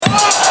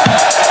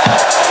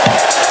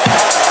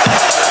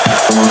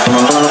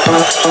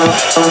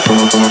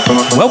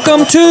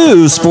Welcome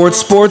to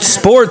Sports,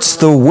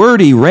 the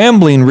wordy,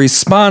 rambling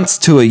response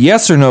to a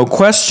yes or no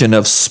question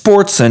of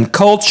sports and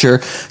culture,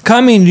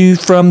 coming to you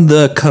from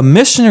the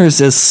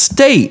Commissioner's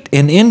Estate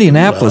in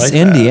Indianapolis,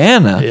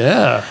 Indiana.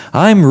 Yeah.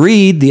 I'm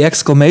Reed, the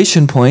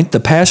exclamation point, the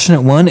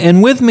passionate one,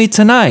 and with me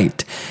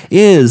tonight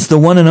is the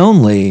one and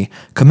only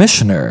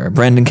Commissioner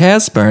Brandon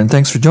Casburn.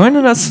 Thanks for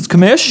joining us,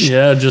 Commish.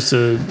 Yeah, just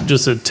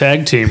a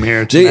tag team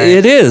here tonight.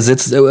 It is.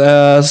 It's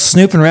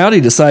Snoop and Rowdy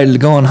decided to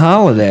go on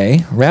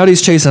holiday.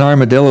 Rowdy's chasing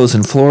armadillos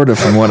in Florida,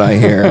 from what I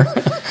hear.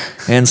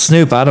 And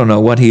Snoop, I don't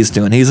know what he's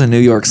doing. He's in New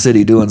York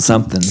City doing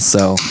something.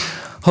 So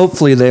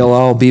hopefully they'll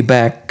all be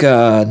back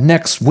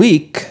next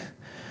week.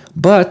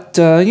 But,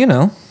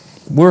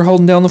 we're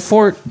holding down the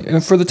fort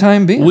for the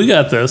time being. We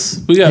got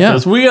this. We got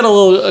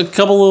a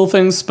couple little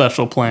things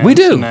special planned. We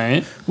do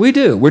tonight. We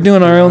do. We're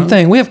doing our own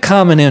thing. We have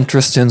common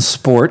interest in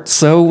sports,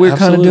 so we're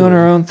kind of doing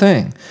our own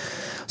thing.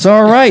 So,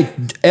 all right,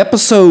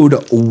 episode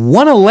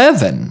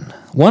 111.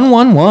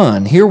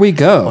 111. Here we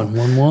go.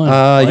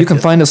 111. You can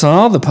find us on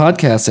all the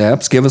podcast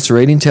apps. Give us a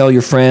rating. Tell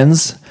your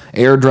friends.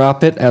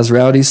 Airdrop it, as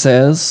Rowdy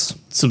says.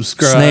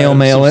 Subscribe. Snail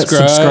mail it.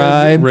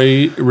 Subscribe.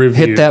 Rate.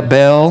 Review. Hit that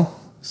bell.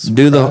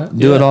 Do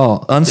it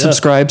all.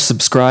 Unsubscribe.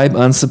 Subscribe.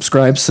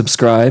 Unsubscribe.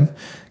 Subscribe.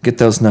 Get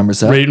those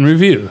numbers up. Rate and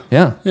review.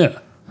 Yeah. Yeah.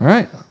 All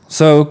right.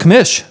 So,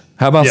 Commish,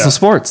 how about some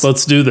sports?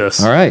 Let's do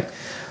this. All right.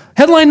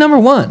 Headline number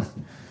one.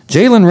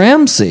 Jalen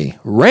Ramsey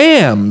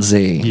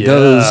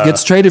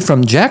gets traded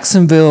from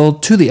Jacksonville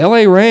to the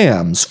LA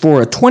Rams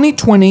for a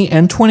 2020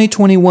 and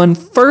 2021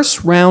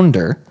 first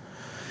rounder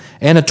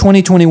and a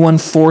 2021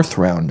 fourth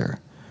rounder.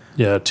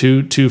 Yeah,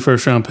 two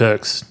first round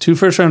picks. 2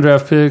 first round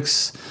draft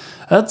picks.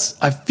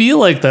 I feel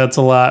like that's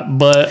a lot,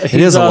 but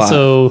he's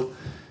also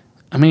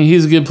I mean,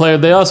 he's a good player.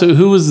 They also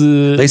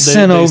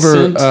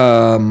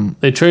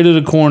they traded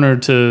a corner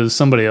to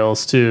somebody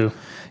else too.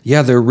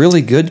 Yeah, they're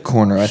really good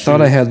corner. I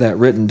thought I had that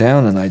written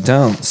down, and I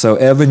don't. So,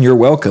 Evan, you're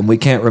welcome. We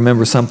can't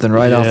remember something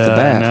off the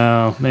bat.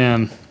 No,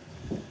 man.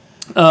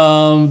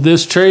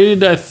 This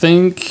trade, I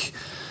think...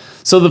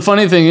 So, the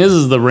funny thing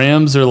is the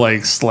Rams are,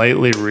 like,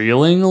 slightly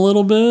reeling a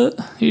little bit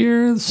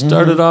here.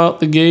 Started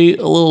out the gate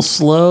a little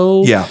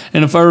slow. Yeah.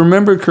 And if I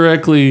remember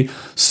correctly,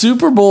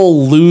 Super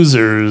Bowl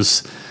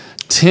losers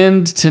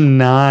tend to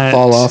not...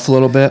 fall off a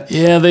little bit?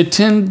 Yeah, they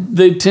tend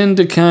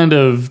to kind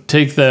of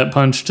take that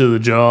punch to the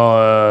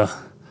jaw...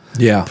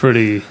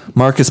 pretty.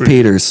 Marcus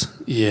Peters.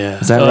 Yeah.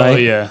 Is that right? Oh,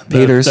 yeah.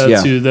 Peters?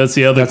 That's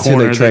the other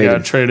corner that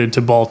got traded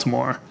to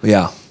Baltimore.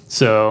 Yeah.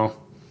 So,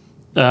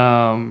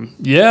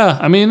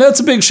 I mean, that's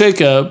a big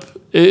shakeup.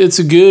 It's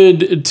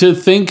good to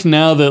think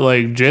now that,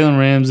 like, Jalen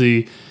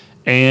Ramsey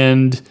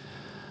and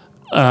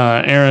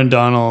Aaron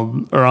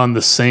Donald are on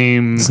the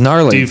same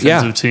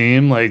defensive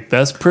team. Like,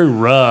 that's pretty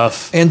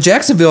rough. And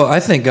Jacksonville, I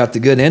think, got the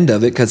good end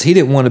of it because he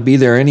didn't want to be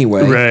there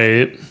anyway.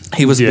 Right.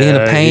 He was being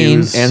a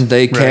pain, and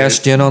they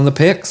cashed in on the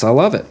picks. I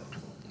love it.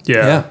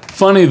 Yeah.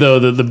 Funny, though,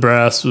 that the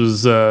brass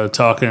was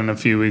talking a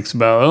few weeks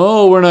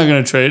about, we're not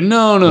going to trade.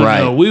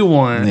 No, we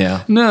won.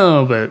 Yeah.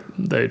 No, but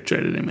they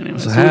traded him anyway.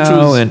 So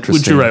how interesting.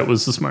 Which you're right,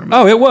 was the smart move.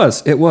 Oh, it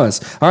was.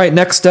 All right,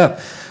 next up.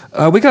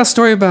 We got a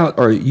story about,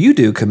 or you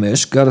do,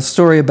 Commish, got a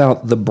story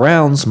about the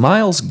Browns'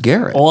 Myles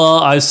Garrett. Well,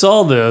 I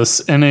saw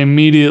this and I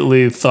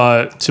immediately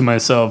thought to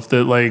myself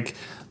that, like,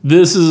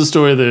 this is a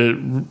story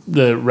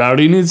that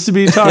Rowdy needs to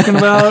be talking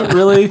about,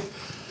 really.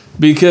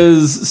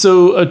 Because,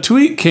 so a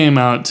tweet came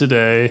out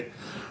today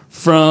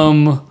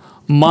from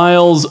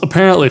Myles,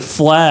 apparently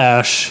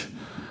Flash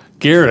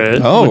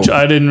Garrett, which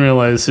I didn't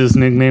realize his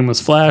nickname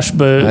was Flash,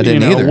 but, I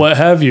didn't either. What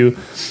have you.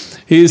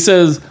 He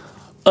says,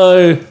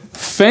 a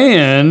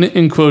fan,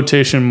 in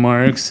quotation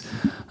marks,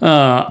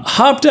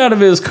 hopped out of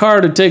his car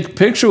to take a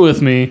picture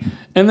with me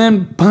and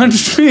then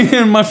punched me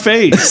in my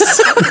face.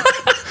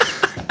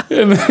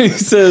 And then he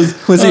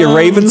says, was he a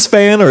Ravens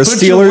fan or a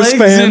Steelers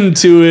fan?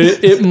 Into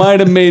it might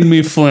have made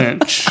me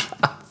flinch.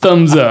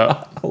 Thumbs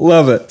up.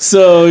 Love it.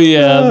 So,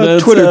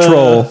 that's Twitter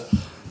troll.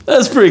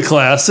 That's pretty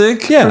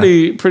classic. Yeah.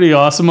 Pretty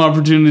awesome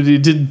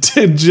opportunity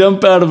to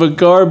jump out of a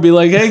car and be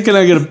like, hey, can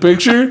I get a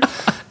picture?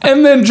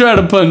 And then try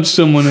to punch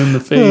someone in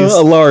the face.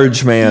 A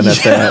large man at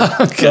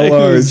that. Okay. A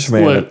large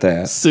man at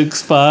that.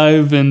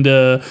 6'5" and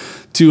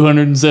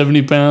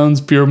 270 pounds,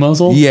 pure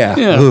muscle.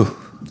 Yeah. Ooh.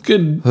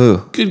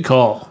 Good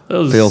call. That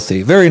was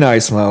filthy. Very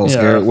nice, Myles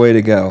Garrett. Way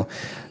to go.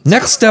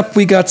 Next up,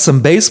 we got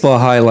some baseball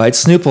highlights.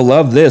 Snoop will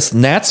love this.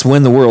 Nats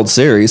win the World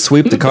Series,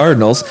 sweep the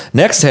Cardinals.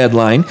 Next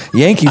headline,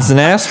 Yankees and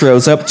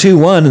Astros up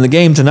 2-1 and the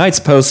game tonight's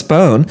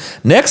postponed.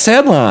 Next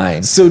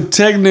headline. So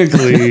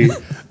technically,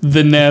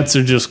 the Nats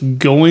are just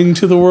going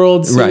to the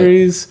World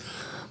Series. Right.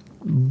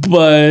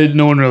 But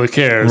no one really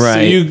cares.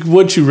 Right. So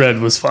what you read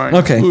was fine.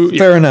 Okay,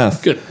 fair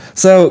enough. Good.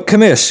 So,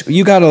 Commish,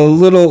 you got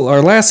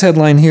our last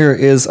headline here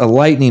is a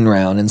lightning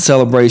round in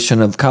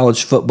celebration of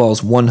college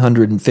football's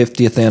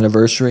 150th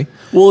anniversary.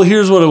 Well,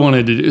 here's what I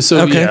wanted to do.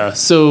 So,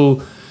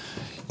 so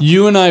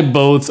you and I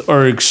both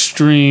are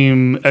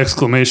extreme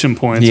exclamation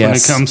points when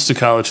it comes to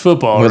college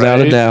football,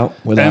 Without a doubt.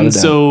 And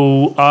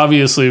so,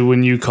 obviously,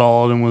 when you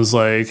called and was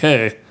like,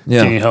 hey,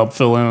 Yeah. Can you help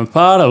fill in with the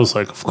pod? I was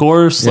like, of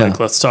course. Yeah. Like,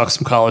 let's talk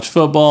some college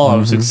football. I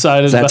was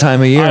excited. It's that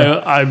time of year.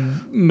 I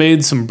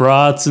made some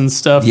brats and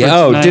stuff. Yeah, for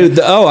oh, tonight dude.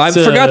 I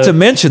forgot to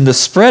mention the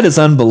spread is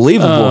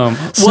unbelievable.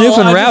 Snoop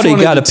and I just Rowdy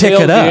wanted got to to pick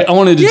it tailgate. up. I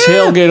wanted to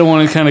tailgate. I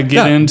want to kind of get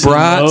Got into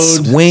brats,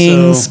 the mode.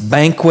 wings, So,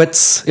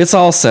 banquets. It's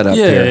all set up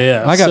here.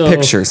 yeah. I got So-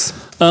 pictures.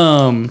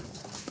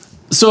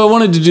 so I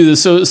wanted to do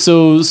this.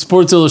 So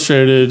Sports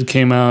Illustrated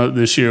came out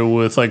this year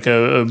with like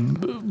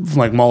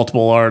like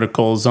multiple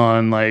articles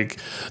on like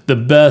the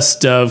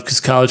best of, because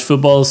college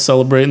football is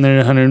celebrating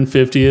their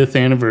 150th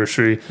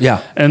anniversary.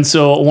 Yeah. And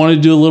so I want to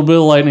do a little bit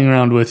of lightning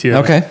round with you.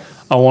 Okay.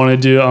 I'm going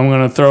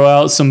to throw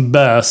out some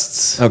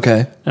bests,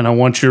 Okay. and I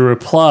want you to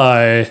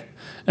reply,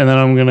 and then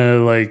I'm going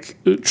to like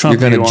trump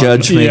You're gonna you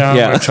judge on, me? Yeah, I'm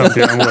Yeah. going to trump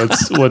you on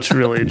what's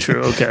really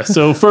true. Okay.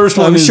 So first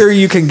one I'm is, sure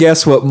you can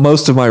guess what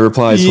most of my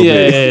replies will be.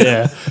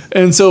 yeah.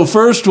 And so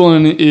first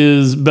one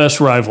is best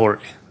rivalry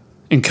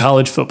in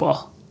college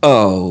football.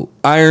 Oh,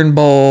 Iron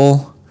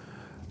Bowl,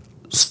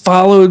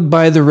 followed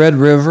by the Red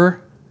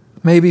River,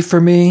 maybe for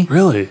me,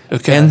 Really?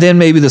 Okay. and then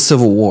maybe the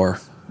Civil War.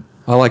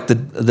 I like the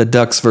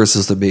Ducks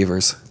versus the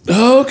Beavers.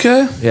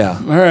 Okay. Yeah,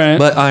 All right.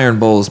 but Iron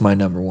Bowl is my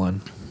number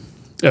one.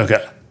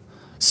 Okay.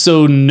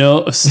 So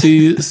no,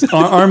 see,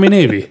 Army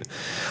Navy.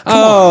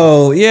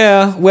 Oh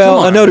yeah, well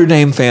Come a on. Notre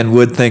Dame fan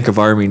would think of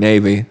Army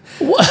Navy.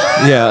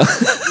 Yeah,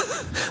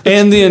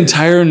 And the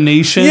entire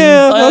nation.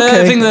 Yeah, I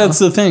okay. think that's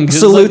the thing. 'Cause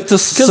Salute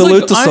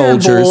the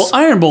Iron soldiers. Bowl,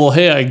 Iron Bowl.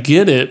 Hey, I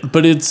get it,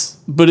 but it's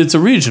a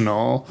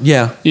regional.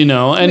 yeah. You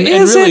know, and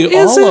Is really it?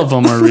 Is all it? of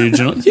them are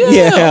regional. Yeah,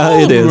 Yeah, all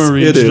it of them is. are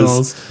It is.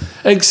 regionals,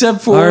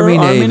 except for Army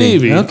Army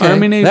Navy. Navy. Okay,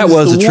 Army Navy. that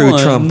was a true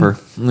one. trumper.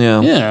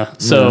 Yeah. Yeah.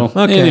 So,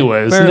 Yeah. Okay,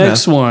 anyways, fair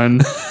next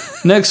one.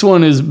 Next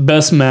one is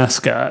best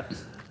mascot.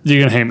 You're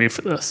gonna hate me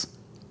for this.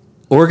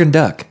 Oregon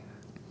Duck.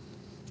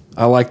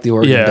 I like the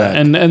Oregon Yeah, Duck.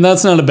 and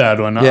that's not a bad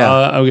one.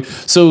 Yeah. Okay.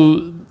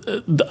 So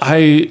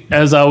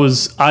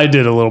I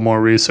did a little more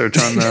research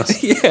on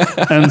this. yeah.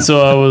 And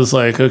so I was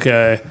like,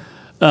 okay,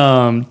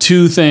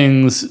 two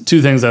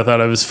things I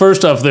thought of is,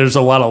 first off, there's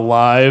a lot of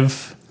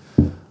live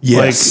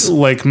Yes.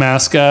 like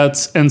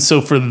mascots, and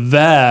so for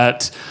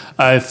that,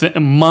 I think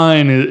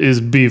mine is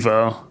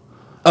Bevo.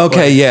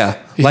 Okay. Yeah.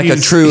 Like a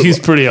true. He's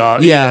pretty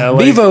awesome. Yeah,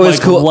 Bevo is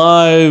cool.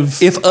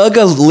 Live. If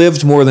Uga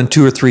lived more than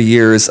 2 or 3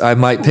 years, I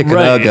might pick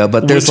Right, an Uga,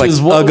 but there's which like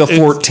is what- Uga it's-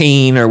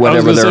 14 or I was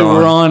whatever gonna they're say on.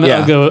 we're on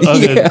yeah.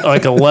 Uga Yeah.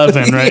 like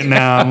 11 right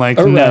now. I'm like,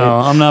 Right. no,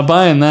 I'm not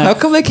buying that. How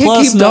come they can't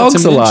Plus, keep not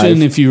dogs to mention,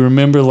 alive? if you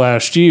remember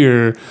last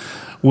year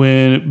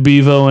when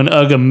Bevo and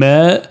Uga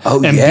met,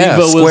 Oh, and yeah,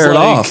 Bevo was squared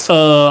like, off.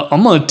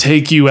 I'm gonna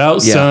take you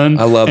out, Yeah, son.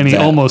 I love and he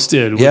that. almost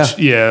did. Which,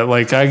 Yeah.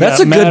 like I That's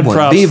got a mad good one.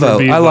 props Bevo. for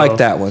Bevo. I like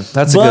that one.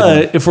 That's a But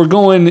good one. if we're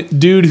going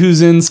dude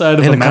who's inside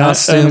of In a a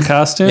mask costume. in a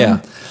costume, Yeah.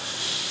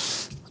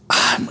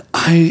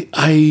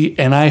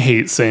 I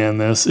hate saying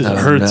this. It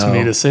hurts no,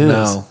 me to say no.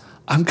 this.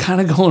 I'm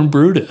kind of going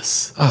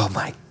Brutus. Oh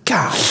my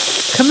God.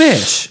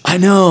 Kamish. I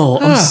know.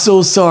 I'm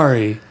so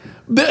sorry.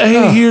 But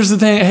hey, here's the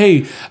thing.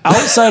 Hey,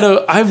 outside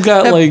of I've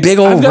got That like big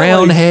old I've got,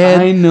 round like,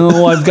 head. I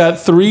know. I've got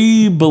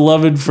 3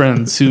 beloved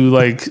friends who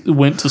like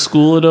went to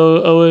school at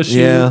OSU.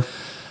 Yeah.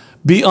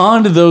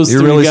 Beyond those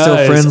You're 3 really guys,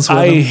 still friends with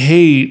I them?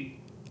 hate.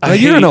 I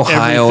you're hate an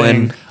Ohioan.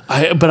 everything.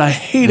 But I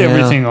hate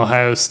everything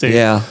Ohio State.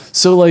 Yeah.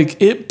 So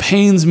like it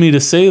pains me to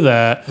say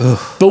that.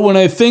 But when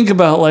I think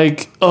about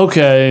like,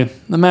 okay,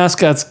 the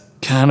mascot's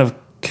kind of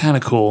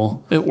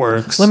cool. It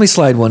works. Let me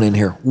slide one in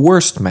here.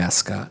 Worst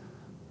mascot.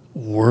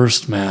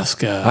 Worst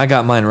mascot. I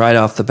got mine right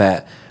off the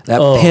bat. That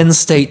Penn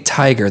State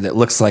Tiger that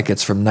looks like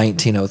it's from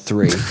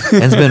 1903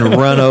 and has been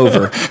run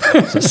over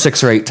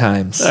 6 or 8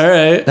 times. All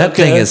right. That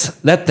okay.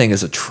 thing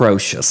is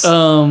atrocious.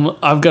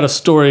 I've got a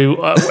story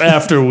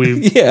after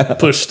we Yeah.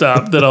 push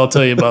stop that I'll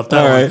tell you about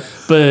that All one. right.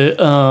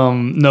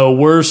 But no,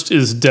 worst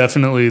is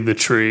definitely the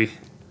tree.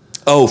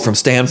 Oh, from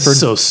Stanford.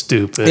 So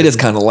stupid. it is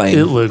kind of lame.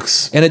 It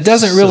looks. and it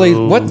doesn't really.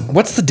 so-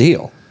 What's the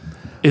deal?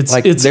 It's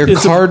like, it's they're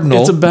it's cardinal.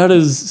 it's about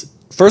as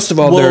First of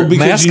all, well their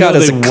because mascot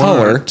is they a color.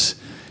 weren't.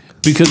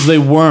 Because they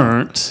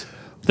weren't.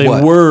 They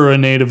What? were a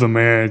Native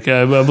American.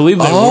 I believe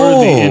they were Oh,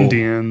 the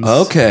Indians.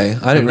 Okay,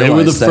 I didn't They were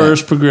the realize that.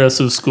 first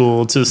progressive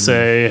school to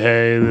say,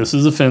 "Hey, this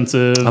is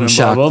offensive." I'm and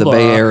shocked. Blah, blah, the blah.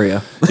 Bay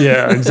Area.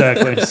 Yeah,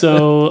 exactly.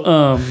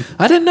 So,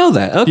 I didn't know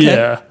that. Okay.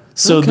 yeah.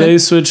 So Okay. they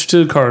switched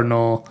to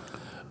Cardinal.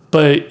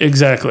 But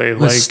exactly,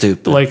 like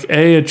stupid. like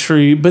a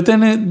tree. But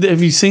then,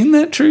 have you seen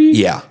that tree?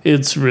 Yeah.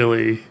 it's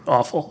really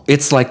awful.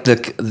 It's like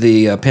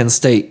the Penn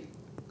State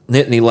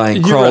Nittany Lion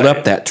You're crawled right.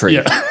 up that tree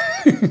Yeah.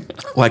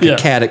 like Yeah. a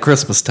cat at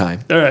Christmas time.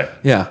 All right.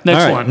 Yeah. Next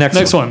All right, one.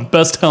 next one.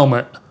 Best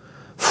helmet.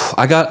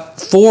 I got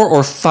 4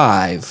 or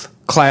 5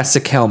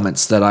 classic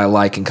helmets that I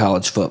like in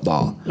college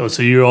football. Oh,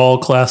 so you're all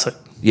classic.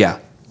 Yeah.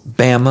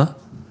 Bama,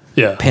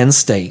 Yeah. Penn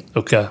State.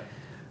 Okay.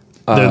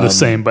 They're the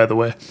same, by the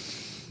way.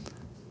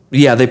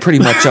 Yeah, they pretty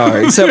much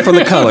are, except for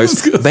the colors.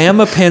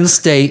 Bama, Penn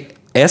State,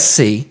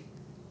 SC.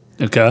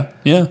 Okay.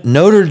 Yeah.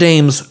 Notre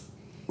Dame's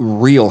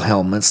real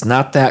helmets,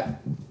 not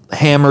that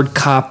hammered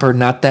copper,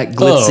 not that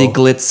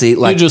glitzy. You're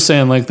Like just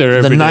saying like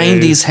they're the everyday.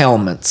 90s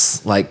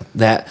helmets, like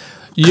that.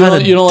 kind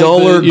of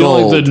duller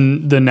gold. Like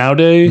the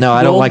nowadays? No,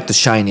 I don't like the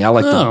shiny. I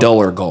like the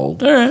duller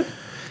gold. All right.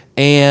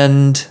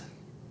 And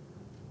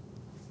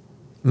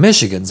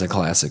Michigan's a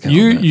classic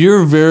helmet.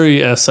 You're very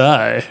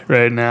SI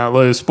right now.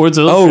 Like Sports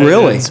Illustrated. Oh,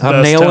 really?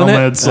 I'm nailing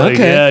helmets. it. Like,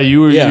 okay. Yeah,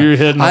 you're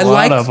hitting a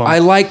lot of them.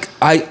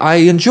 I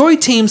enjoy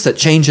teams that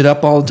change it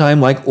up all the time,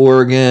 like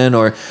Oregon,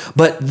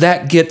 but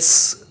that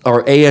gets,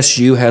 or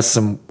ASU has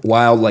some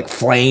wild like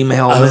flame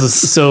helmets.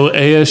 So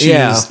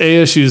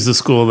ASU is the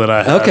school that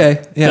I had.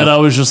 Okay, yeah. That I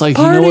was just like,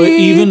 Party! You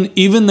know what?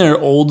 Even their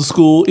old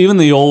school, even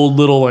the old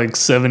little like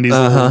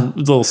 70s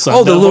little Sun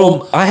Oh, the Devil,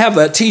 little! I have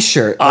that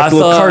T-shirt, like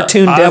little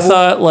cartoon devil.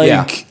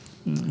 I thought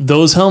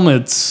those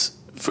helmets.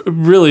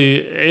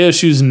 Really,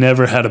 ASU's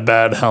never had a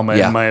bad helmet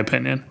in my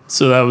opinion.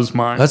 So that was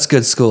mine. That's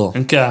good school.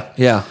 Okay.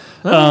 Yeah.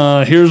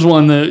 Here's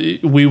one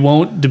that we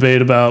won't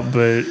debate about,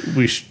 but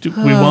we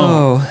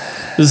won't.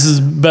 This is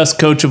best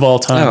coach of all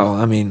time. Oh,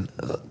 I mean,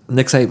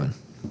 Nick Saban.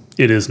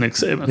 It is Nick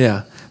Saban.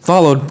 Yeah.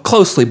 Followed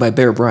closely by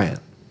Bear Bryant.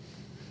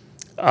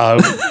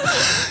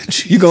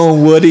 You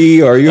going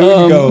Woody or you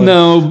going?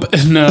 No.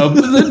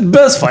 The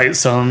best fight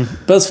song.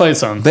 Best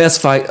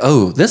fight.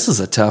 Oh, this is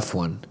a tough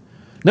one.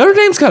 Notre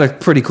Dame's got a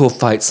pretty cool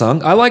fight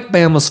song. I like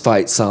Bama's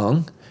fight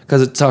song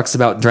because it talks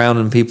about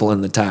drowning people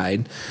in the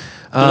tide.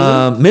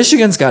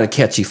 Michigan's got a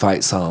catchy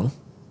fight song.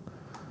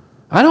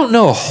 I don't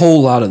know a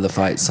whole lot of the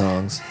fight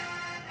songs.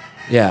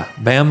 Yeah,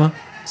 Bama.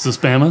 Is this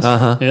Bama's?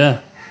 Yeah.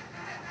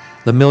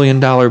 The $1 Million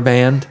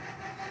Band.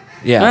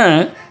 Yeah. All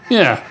right.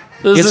 Yeah.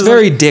 It's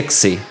very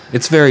Dixie.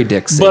 It's very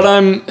Dixie. But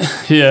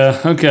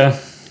okay.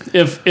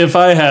 If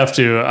I have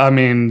to, I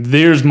mean,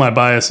 there's my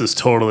bias is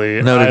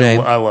totally Notre Dame.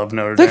 I love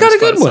Notre Dame. They got a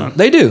good one.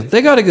 They do.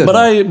 They got a good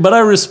one. But I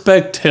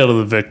respect Hail to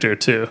the Victor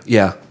too.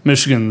 Yeah.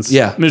 Michigan's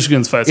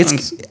fight song.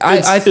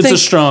 It's a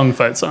strong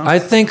fight song. I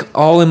think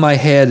all in my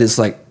head is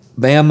like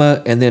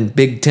Bama and then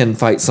Big Ten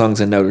fight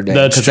songs in Notre Dame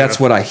because that's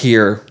what I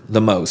hear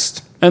the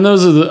most. And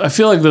I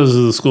feel like those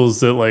are the schools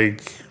that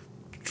like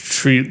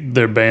treat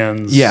their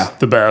bands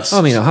the best.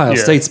 I mean, Ohio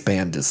State's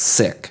band is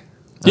sick.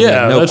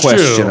 No that's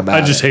question true. about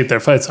it. I just hate their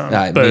fight song.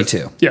 Me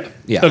too. Yeah.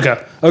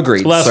 Okay.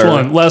 Agreed.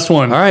 Last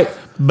one. All right.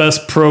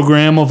 Best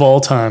program of all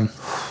time.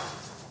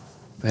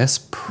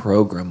 Best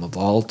program of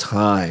all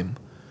time.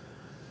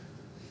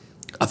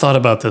 I thought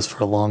about this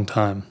for a long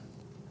time.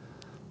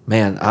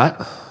 Man,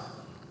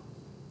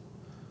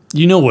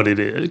 You know what it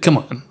is. Come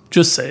on.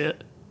 Just say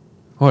it.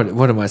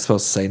 What am I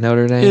supposed to say?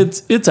 Notre Dame?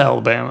 It's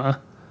Alabama.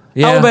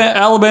 Yeah.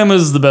 Alabama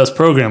is the best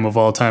program of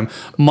all time.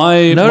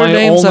 My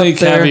only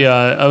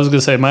caveat, I was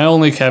gonna say, my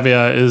only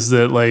caveat is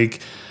that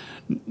like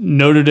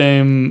Notre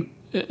Dame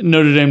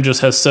just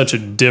has such a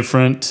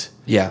different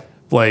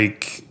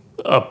like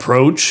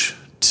approach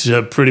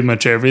to pretty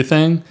much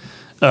everything.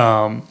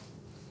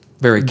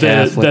 Very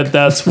Catholic.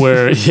 That's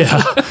where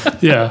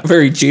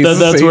very Jesus.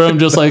 That's where I'm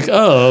just like,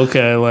 oh,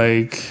 okay,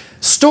 like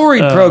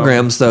storied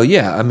programs though.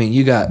 Yeah, I mean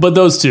you got, but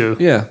those two,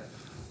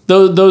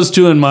 Those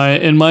two, in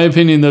my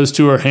opinion, those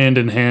two are hand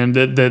in hand.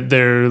 That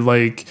they're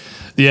like,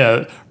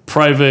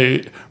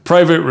 private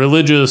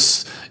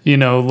religious,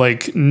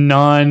 like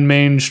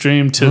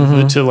non-mainstream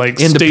to like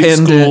state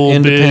school,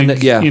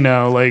 independent, big,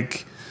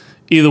 like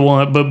either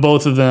one. But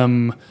both of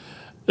them,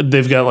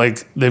 they've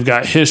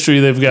got history.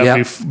 They've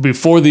got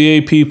before the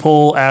AP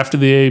poll, after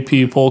the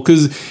AP poll.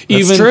 Because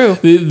even true.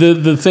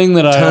 The thing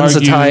that Tons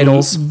of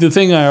titles. The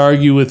thing I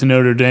argue with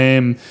Notre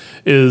Dame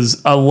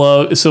is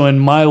so in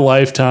my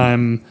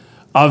lifetime.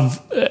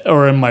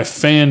 In my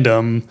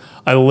fandom,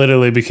 I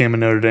literally became a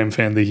Notre Dame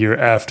fan the year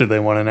after they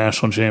won a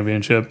national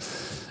championship.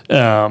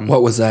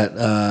 What was that?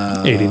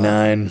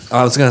 89.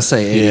 I was going to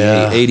say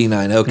 88,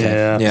 89.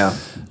 Okay. Yeah.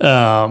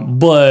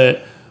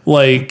 But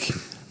like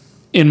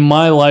in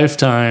my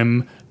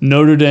lifetime,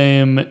 Notre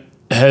Dame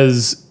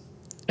has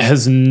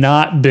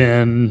not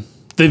been...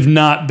 They've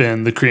not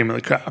been the cream of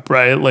the crop,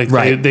 right? Like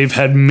they've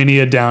had many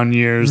a down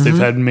years. Mm-hmm. They've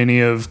had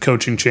many of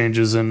coaching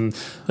changes, and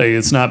like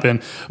it's not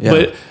been.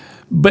 Yeah.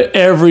 But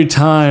every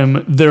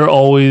time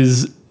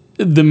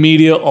the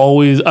media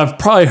always. I've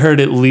probably heard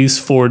at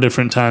least 4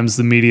 different times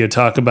the media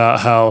talk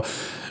about how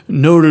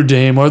Notre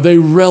Dame, are they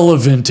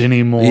relevant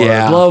anymore?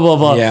 Yeah. Blah blah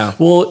blah. Yeah.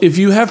 Well, if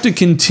you have to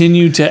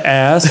continue to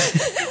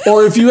ask,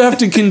 or if you have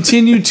to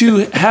continue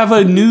to have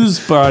a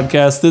news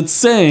broadcast that's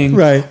saying,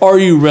 "Are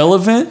you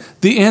relevant?"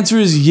 The answer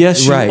is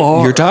yes, you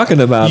are. You're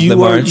talking about them,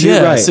 aren't you?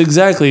 Yes,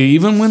 exactly.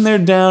 Even when they're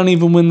down,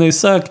 even when they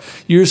suck,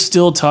 you're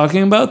still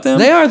talking about them.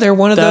 They are. They're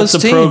one of those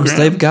teams. Program.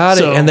 They've got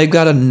it, and they've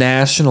got a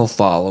national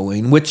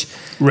following, which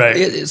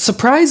it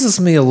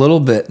surprises me a little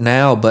bit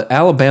now, but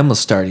Alabama's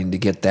starting to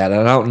get that.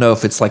 I don't know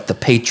if it's like the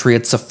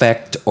Patriots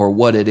effect or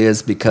what it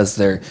is because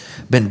they've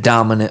been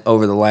dominant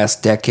over the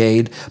last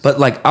decade. But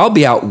like, I'll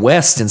be out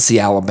west and see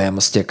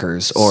Alabama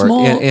stickers,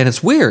 and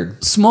it's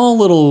weird. Small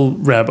little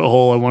rabbit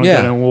hole I want to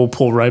get in, and we'll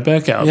pull right back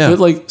out. Yeah. But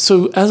like,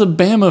 so as a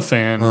Bama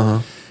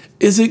fan,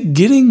 is it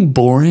getting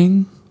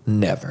boring?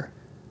 Never.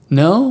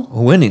 No?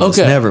 Winning is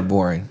never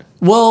boring.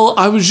 Well,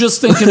 I was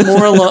just thinking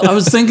more along. I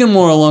was thinking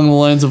more along the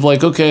lines of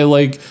like, okay,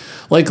 like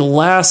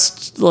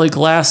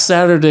last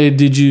Saturday,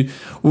 did you?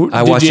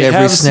 I watch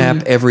every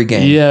snap, every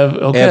game. Yeah,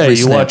 okay. Every you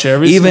snap. watch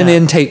every even snap.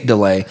 in tape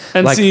delay.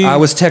 And like see- I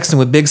was texting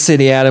with Big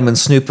City Adam and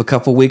Snoop a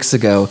couple weeks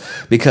ago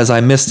because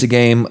I missed a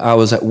game. I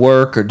was at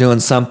work or doing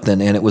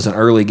something, and it was an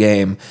early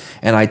game,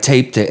 and I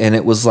taped it, and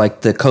it was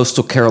like the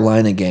Coastal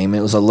Carolina game.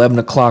 It was 11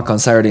 o'clock on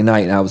Saturday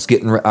night, and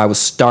I was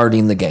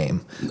starting the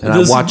game, and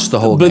I watched the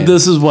whole game. But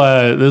this is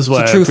why I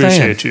true fan.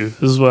 appreciate you.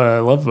 This is what I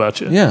love about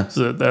you. Yeah.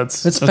 So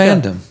that's It's okay.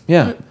 fandom,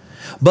 yeah.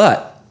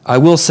 But I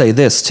will say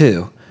this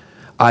too.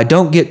 I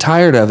don't get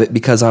tired of it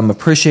because I'm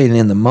appreciating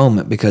in the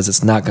moment because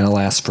it's not going to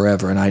last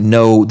forever, and I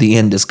know the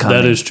end is coming.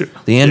 That is true.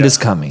 The end Yeah. is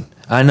coming.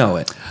 I know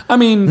it. I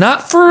mean,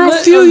 Not for a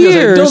let- few I was gonna say,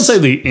 years. don't say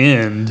the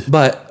end,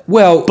 But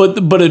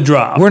but a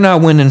drop. we're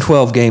not winning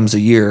 12 games a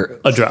year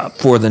A drop.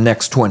 for the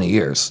next 20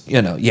 years.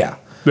 Yeah,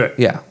 Right.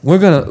 yeah. We're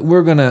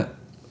gonna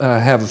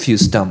have a few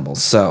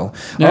stumbles. So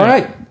Yeah. all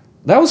right,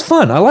 that was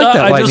fun. I like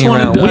that I just lightning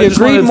wanted- round. I We just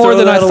wanted agreed to more throw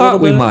than I that a thought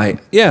little we bit. might.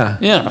 Yeah.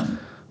 Yeah.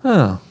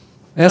 Oh,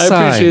 I SI.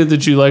 appreciate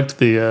that you liked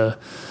the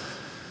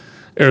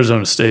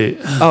Arizona State.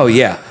 Oh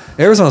yeah,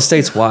 Arizona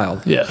State's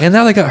wild. Yeah. and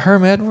now they got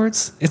Herm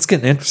Edwards. It's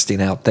getting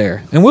interesting out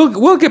there, and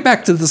we'll get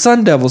back to the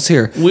Sun Devils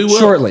here We will.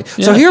 shortly.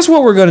 So Yeah. here's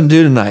what we're going to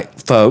do tonight,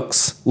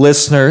 folks,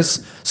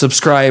 listeners,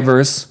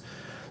 subscribers,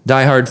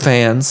 diehard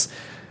fans.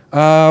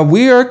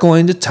 We are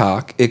going to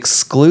talk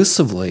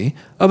exclusively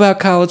about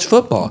college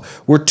football.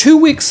 We're 2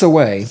 weeks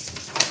away.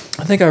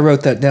 I think I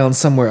wrote that down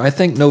somewhere. I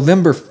think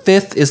November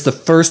 5th is the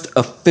first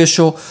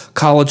official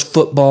college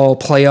football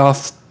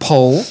playoff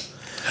poll.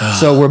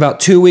 So we're about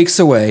 2 weeks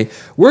away.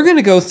 We're going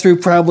to go through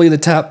probably the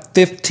top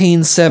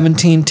 15,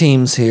 17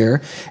 teams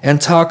here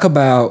and talk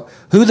about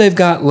who they've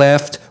got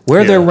left,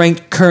 where they're Yeah.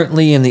 ranked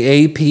currently in the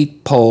AP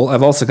poll.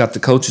 I've also got the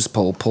coaches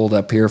poll pulled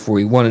up here if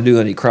we want to do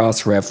any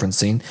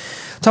cross-referencing.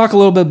 Talk a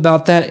little bit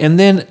about that. And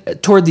then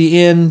toward the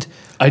end...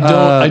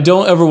 I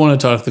don't ever want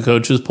to talk the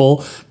coaches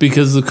poll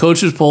because the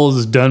coaches poll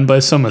is done by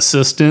some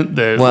assistant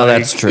that. Well, like,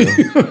 that's true.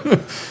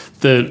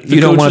 that You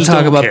don't want coaches to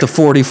talk about care. the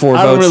 44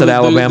 I don't votes that really-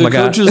 Alabama the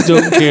got. coaches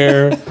don't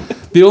care.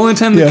 The only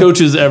time the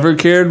coaches ever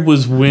cared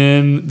was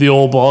when the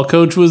old ball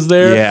coach was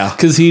there. Yeah.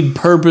 Because he'd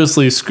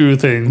purposely screw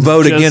things.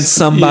 Vote just- against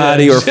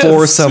somebody yeah, or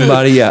for just-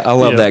 somebody. Yeah, I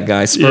love Yeah. that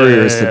guy.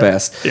 Spurrier is the Yeah.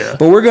 best. Yeah.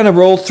 But we're going to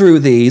roll through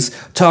these,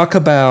 talk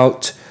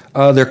about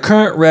their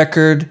current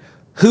record,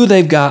 who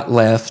they've got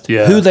left,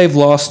 Yeah. who they've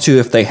lost to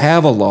if they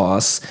have a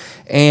loss,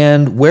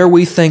 and where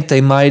we think they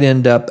might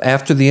end up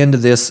after the end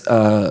of this.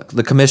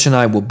 The commission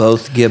and I will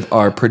both give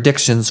our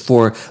predictions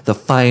for the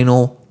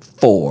Final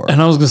Four.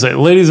 And I was gonna say,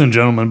 ladies and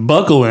gentlemen,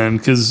 buckle in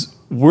because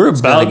we're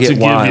about get to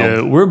give wild.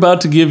 you. We're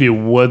about to give you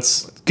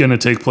what's gonna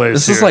take place.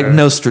 This is here. like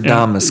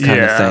Nostradamus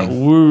kind of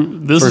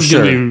thing. This For is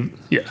sure. gonna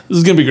be this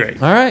is gonna be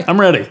great. All right. I'm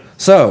ready.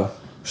 So,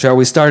 shall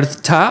we start at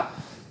the top?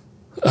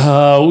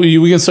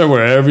 We can start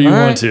wherever you All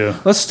want right. to.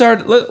 Let's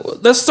start.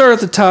 Let's start at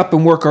the top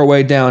and work our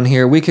way down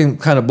here. We can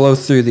kind of blow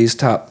through these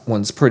top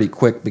ones pretty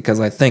quick because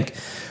I think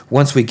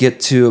once we get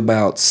to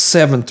about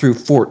 7 through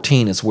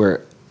 14 is where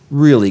it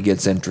really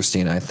gets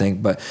interesting. I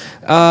think. But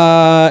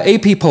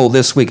AP poll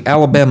this week: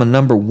 Alabama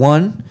number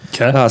 1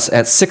 Okay.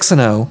 at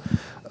 6-0.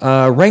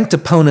 Ranked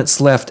opponents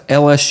left: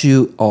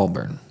 LSU,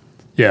 Auburn.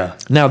 Yeah.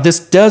 Now this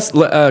does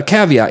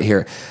caveat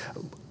here.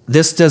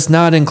 This does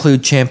not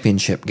include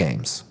championship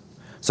games.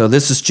 So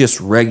this is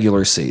just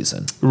regular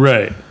season.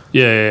 Right.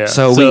 Yeah.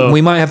 So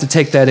we might have to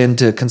take that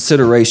into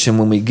consideration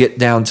when we get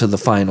down to the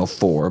Final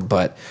Four.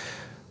 But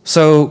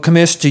so,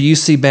 Commish, do you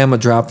see Bama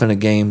dropping a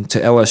game to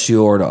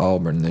LSU or to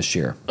Auburn this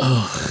year?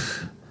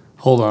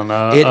 hold on.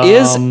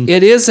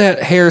 It is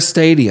at Hare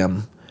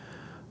Stadium,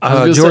 I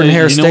was gonna Jordan say,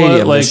 Hare you know what?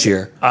 Stadium Like, this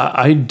year.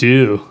 I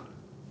do.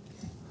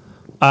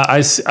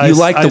 You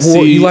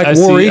like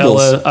War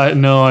Eagles?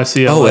 I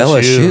see LSU. Oh,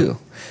 LSU.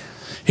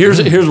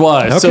 Here's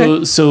why.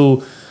 Okay.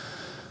 So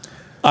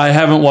I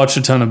haven't watched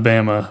a ton of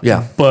Bama.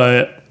 Yeah.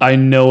 But I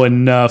know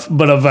enough.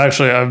 But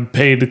I've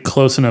paid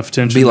close enough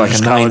attention Be to like a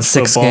just college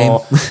 9-6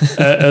 football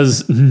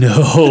as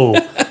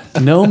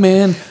no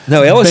man.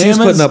 No, LSU's Bama's-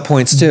 putting up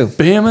points too.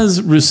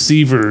 Bama's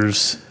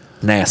receivers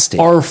Nasty.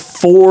 are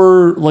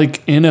 4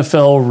 like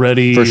NFL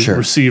ready For sure.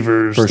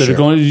 receivers For that sure. are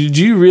going.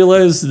 Do you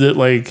realize that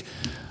like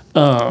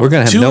We're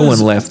gonna have no one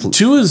left.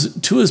 Two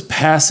is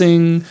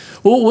passing.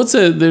 Well, what's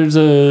it? There's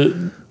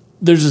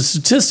a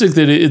statistic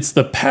that it's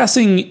the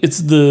passing. It's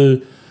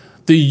the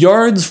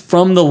yards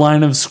from the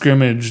line of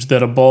scrimmage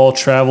that a ball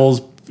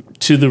travels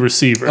to the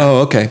receiver. Oh,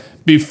 okay.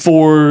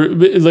 Before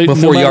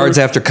Yards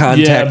after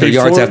contact or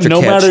yards after no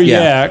catch. matter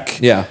Yeah. yak.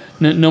 Yeah.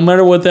 No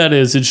matter what that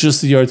is, it's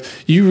just the yards.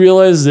 You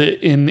realize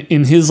that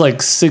in his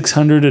like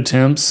 600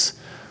 attempts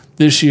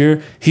this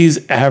year,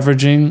 he's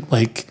averaging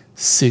like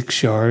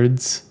 6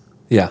 yards.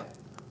 Yeah.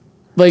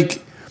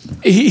 Like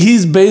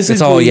he's basically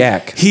It's all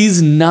yak.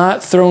 He's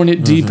not throwing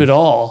it deep at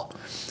all.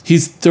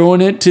 He's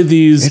throwing it to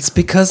these It's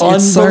because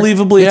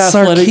unbelievably it's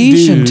athletic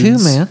Sarkisian dudes. too,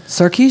 man.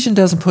 Sarkisian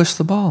doesn't push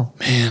the ball.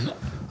 Man,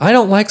 I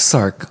don't like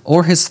Sark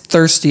or his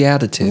thirsty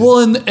attitude. well,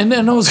 and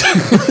I was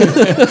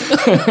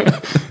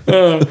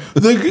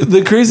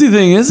the crazy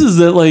thing is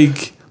that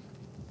like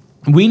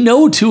we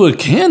know Tua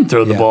can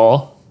throw the Yeah.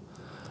 ball,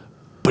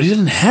 but he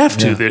didn't have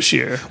to Yeah. this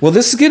year. Well,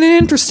 this is getting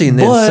interesting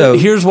then. But So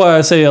here's why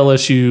I say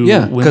LSU.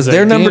 Yeah, wins 'cause that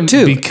they're number game,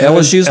 2. because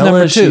LSU's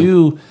number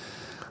 2.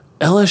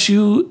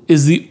 LSU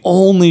is the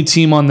only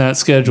team on that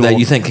schedule That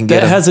you think can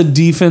get that 'em. has a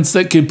defense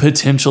that could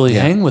potentially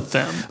hang with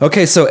them.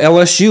 okay, so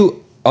LSU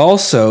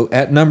also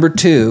at number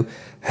 2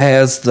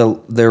 has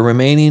their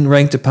remaining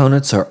ranked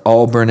opponents are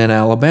Auburn and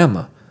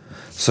Alabama.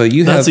 So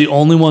you That's have the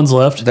only ones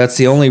left. that's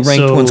the only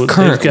ranked So ones they've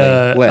currently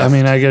got, left. I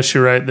mean, I guess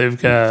you're right. They've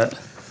got,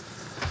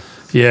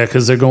 yeah,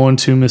 because they're going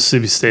to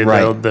Mississippi State.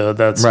 Right.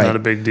 That's Right. not a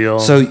big deal.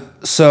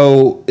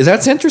 So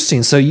that's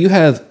interesting. So you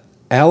have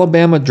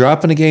Alabama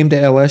dropping a game to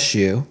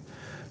LSU.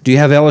 Do you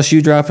have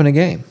LSU dropping a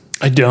game?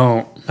 I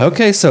don't.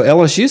 Okay, so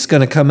LSU's going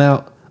to come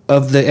out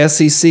of the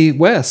SEC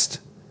West.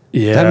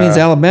 Yeah. That means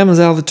Alabama's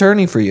out of the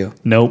tourney for you.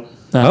 Nope.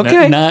 Not,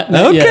 Okay. Not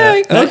okay.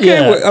 yet. Not okay.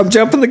 yet. I'm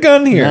jumping the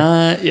gun here.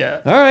 Not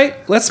yet. All right,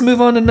 let's move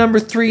on to number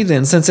 3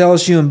 then. Since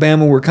LSU and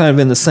Bama were kind of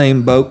in the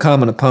same boat,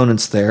 common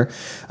opponents there.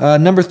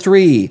 Number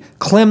 3,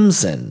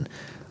 Clemson.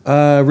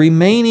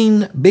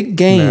 Remaining big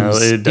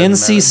games, it doesn't NC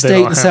matter. They State don't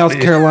and have South to.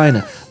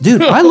 Carolina.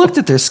 Dude, I looked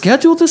at their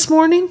schedule this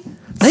morning.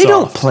 They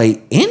don't Soft.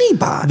 play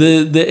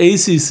anybody. The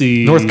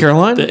ACC. North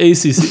Carolina? The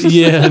ACC.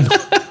 Yeah.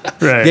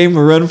 Right. Gave them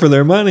a run for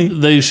their money.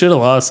 They should have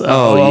lost.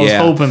 Oh, I was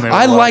yeah. hoping they would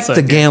I have like lost the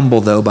that game. gamble,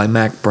 though, by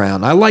Mac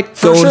Brown. I like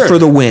going sure. for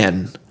the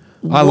win.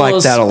 I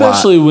like that a lot.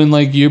 Especially when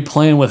like you're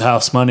playing with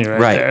house money right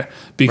there,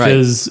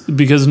 because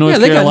North Yeah,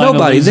 they got Carolina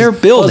nobody. loses- They're I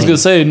was building. gonna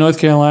say North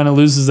Carolina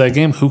loses that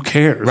game. Who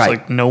cares? Right.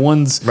 Like no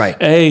one's Right.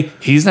 A,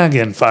 he's not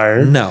getting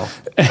fired. No.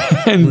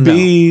 And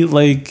B,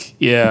 like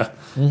yeah,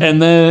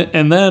 and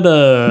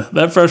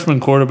that freshman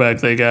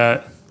quarterback they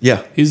got,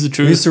 Yeah. he's the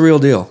truth. He's the real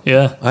deal.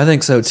 Yeah. I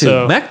think so, too.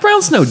 So- Mac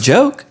Brown's no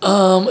joke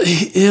Well,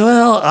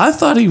 I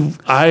thought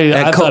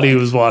I thought he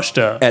was washed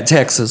up. at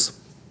Texas.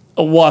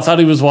 Well, I thought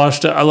he was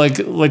washed up. I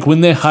like when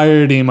they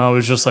hired him, I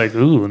was just like,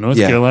 ooh, North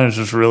Yeah. Carolina's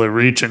just really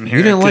reaching here.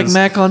 You didn't like 'cause-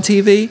 Mac on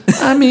TV?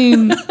 I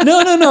mean,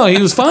 no. He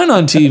was fine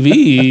on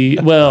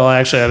TV. Well,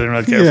 actually, I didn't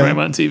really care for him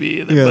on TV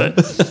either. Yeah.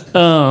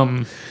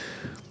 But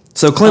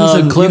So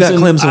Clemson, you got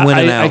Clemson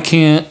winning out.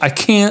 I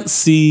can't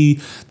see.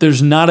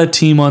 There's not a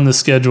team on the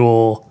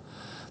schedule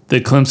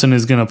that Clemson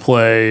is going to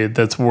play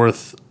that's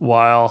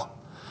worthwhile.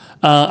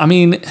 I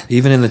mean,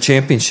 Even in the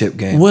championship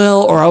game.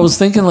 well, or I was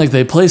thinking like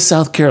they play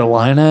South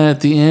Carolina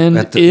at the end.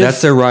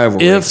 That's their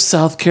rivalry. If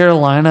South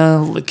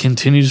Carolina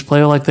continues to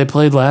play like they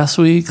played last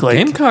week, like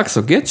Gamecocks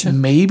will get you.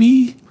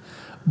 maybe.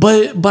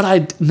 But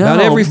I no. About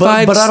every but,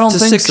 5 but I don't to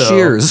think 6 so.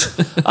 years.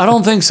 I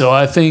don't think so.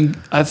 I think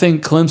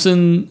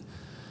Clemson.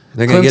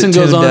 They're going to Clemson get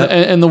goes tuned on, up.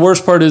 and the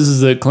worst part is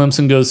that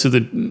Clemson goes to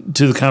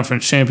the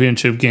conference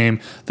championship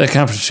game. That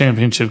conference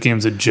championship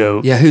game's a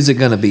joke. Yeah, who's it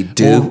going to be?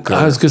 Duke? Well,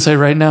 I was gonna say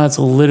right now it's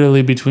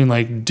literally between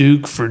like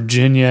Duke,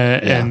 Virginia,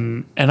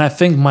 and I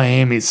think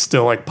Miami's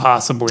still like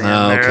possibly in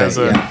there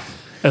okay,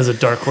 as a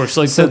dark horse.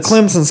 Like So that's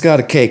Clemson's got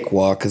a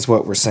cakewalk, is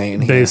what we're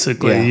saying here.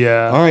 Basically,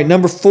 yeah. All right,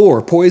 number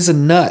 4,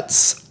 Poison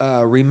Nuts.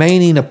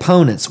 Remaining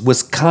opponents: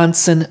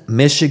 Wisconsin,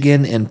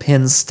 Michigan, and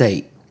Penn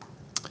State.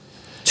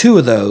 2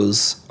 of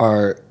those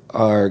are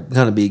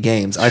going to be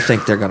games. I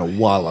think they're going to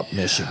wallop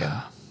Michigan.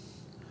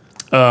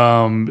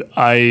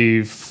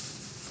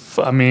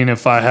 I mean,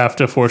 if I have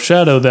to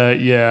foreshadow that,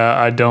 yeah,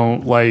 I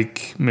don't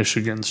like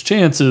Michigan's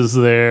chances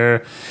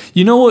there.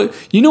 You know what?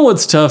 You know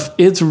what's tough?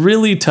 It's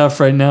really tough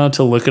right now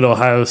to look at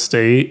Ohio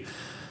State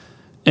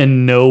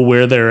and know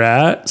where they're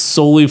at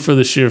solely for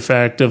the sheer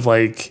fact of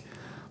like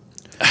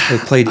They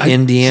played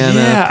Indiana,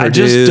 yeah, Purdue. I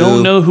just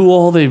don't know who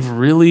all they've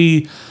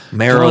really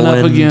Maryland. gone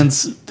up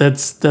against.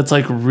 That's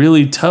like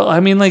really tough.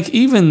 I mean, like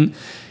even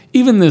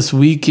this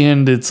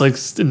weekend, it's like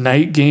a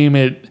night game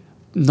at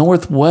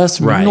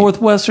Northwestern. Right.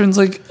 Northwestern's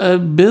like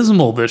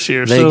abysmal this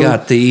year. They so,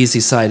 got the easy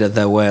side of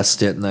the West,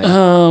 didn't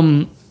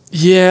they?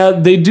 yeah,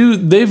 they do.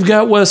 They've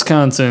got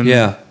Wisconsin.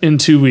 Yeah. In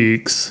 2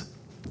 weeks.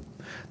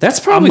 That's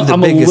probably the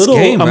biggest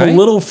game, right? I'm a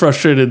little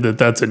frustrated that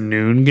that's a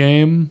noon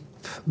game.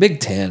 Big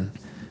Ten.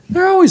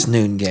 They're always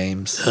noon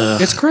games.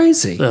 It's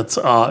crazy. That's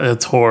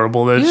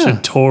horrible. That Yeah.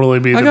 should totally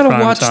be. I the gotta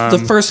prime watch time. the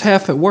first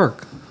half at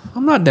work.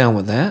 I'm not down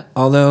with that.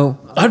 Although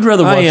I'd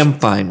rather watch. I am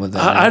fine with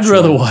that. I'd actually.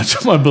 rather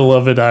watch my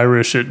beloved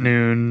Irish at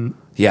noon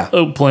Yeah,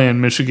 playing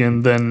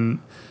Michigan than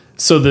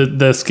so that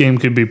this game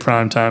could be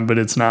prime time, but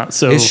it's not.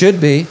 So it should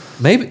be.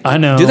 Maybe I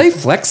know. Do they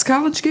flex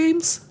college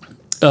games?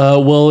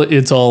 Well,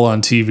 it's all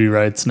on TV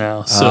rights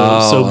now.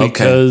 So okay.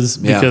 because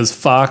Yeah. because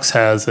Fox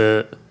has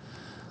it.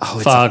 Oh,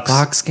 it's Fox. a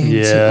Fox game.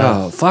 Yeah. Too?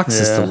 Oh, Fox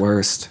is Yeah. the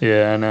worst.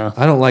 Yeah, I know.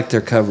 I don't like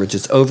their coverage.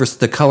 It's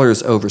the color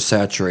is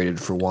oversaturated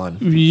for one.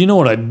 You know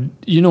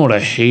what I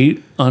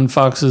hate on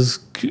Fox's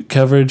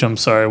coverage. I'm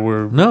sorry,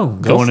 we're No,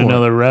 go going for it.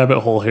 another rabbit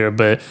hole here,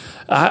 but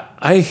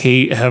I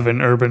hate having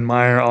Urban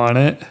Meyer on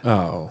it.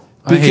 Oh,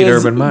 I hate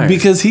Urban Meyer.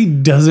 Because he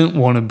doesn't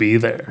want to be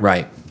there.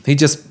 Right, he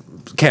just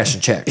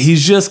cashing checks.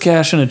 He's just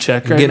cashing a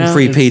check right Getting now.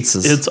 free It's-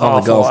 pizzas It's on the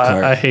awful. golf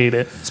cart. I hate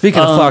it.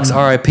 Speaking of Fox,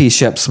 R.I.P.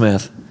 Shep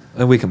Smith.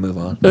 And we can move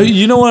on.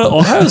 You know what?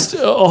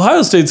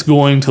 Ohio State's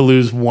going to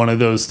lose one of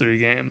those 3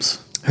 games.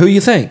 Who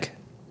you think?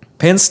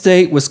 Penn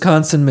State,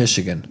 Wisconsin,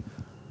 Michigan.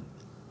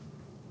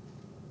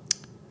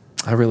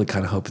 I really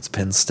kind of hope it's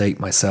Penn State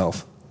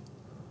myself.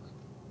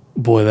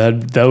 Boy, that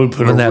would put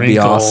Wouldn't a that wrinkle. be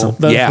awesome?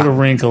 That would Yeah. put a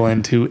wrinkle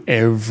into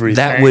everything.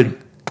 That would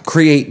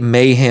create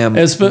mayhem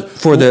Espe-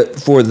 for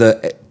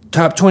the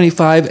top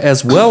 25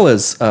 as well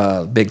as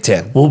Big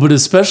Ten. Well, but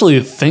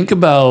especially think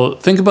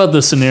about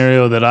the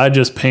scenario that I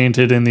just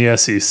painted in the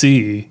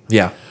SEC,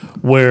 Yeah.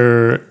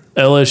 where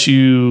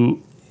LSU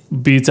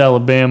beats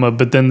Alabama,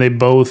 but then they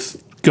both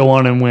go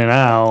on and win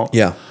out.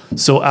 Yeah.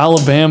 So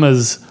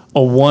Alabama's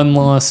a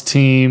one-loss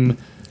team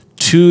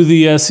to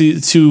the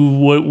SEC, to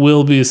what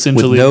will be With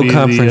essentially no be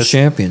conference the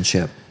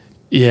championship.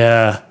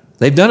 Yeah.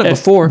 They've done it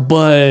before.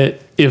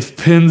 But if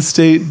Penn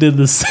State did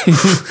the same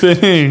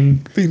thing,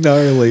 Be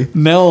gnarly.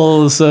 now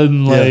all of a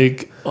sudden, Yeah.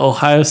 like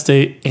Ohio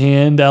State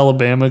and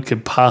Alabama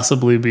could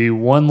possibly be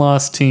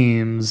one-loss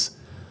teams.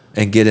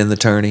 And get in the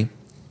tourney.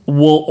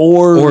 Well,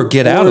 Or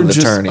get out of the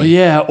tourney.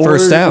 Yeah,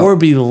 First out. or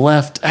be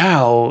left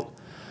out.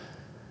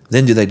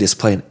 Then do they just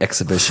play an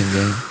exhibition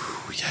game?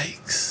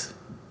 Yikes!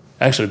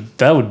 Actually,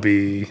 that would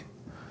be.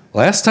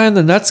 Last time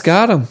the Nuts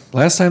got them.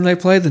 Last time they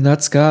played, the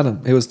Nuts got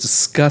them. It was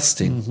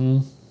disgusting. Mm-hmm.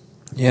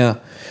 Yeah.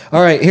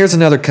 All right, here's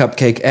another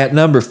cupcake. At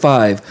number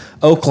 5,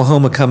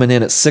 Oklahoma coming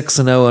in at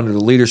 6-0 under the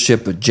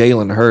leadership of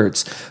Jalen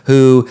Hurts,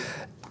 who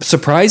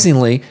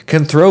surprisingly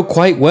can throw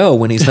quite well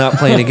when he's not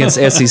playing against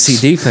SEC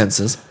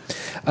defenses.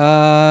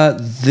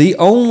 The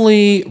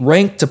only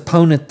ranked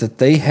opponent that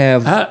they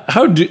have,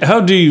 How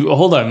do you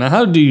hold on now?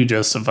 How do you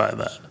justify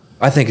that?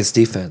 I think it's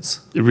defense.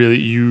 You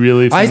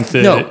really think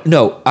that?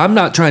 No, I'm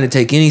not trying to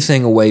take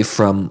anything away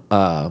from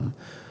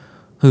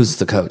who's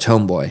the coach,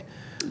 homeboy.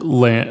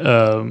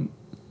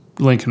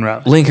 Lincoln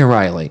Riley. Lincoln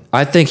Riley.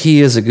 I think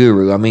he is a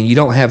guru. I mean, you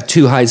don't have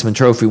 2 Heisman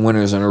Trophy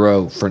winners in a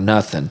row for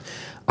nothing.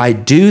 I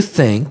do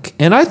think,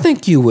 and I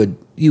think you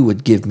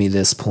would give me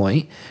this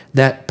point,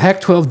 that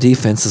Pac-12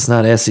 defense is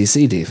not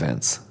SEC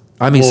defense.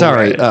 I mean,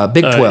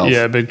 Big 12.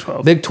 Yeah, Big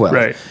 12. Big 12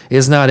 Right.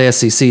 is not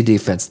SEC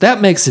defense. That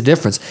makes a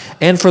difference.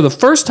 And for the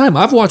first time,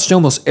 I've watched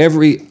almost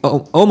every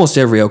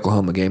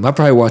Oklahoma game. I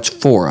probably watched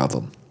 4 of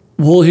them.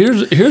 Well,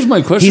 here's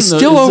my question. He's though.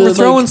 still Is it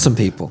overthrowing some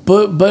people.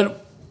 But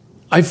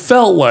I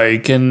felt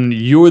like, and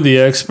you're the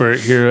expert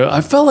here,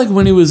 I felt like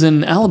when he was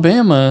in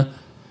Alabama,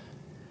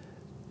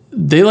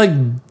 they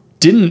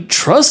didn't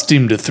trust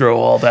him to throw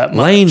all that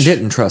much. Lane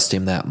didn't trust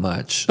him that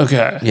much.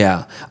 Okay.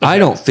 Yeah, I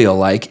don't feel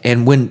like,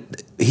 and when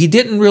he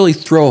didn't really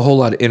throw a whole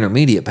lot of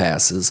intermediate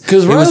passes,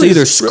 'Cause it was Riley's-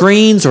 either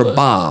screens or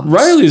bombs.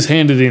 Riley's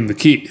handed him the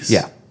keys.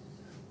 Yeah,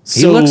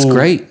 he So looks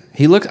great.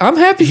 I'm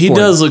happy. He for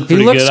does him. look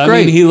pretty He looks good.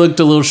 great. I mean, he looked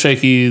a little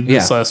shaky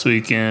this Yeah. last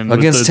weekend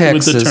Against with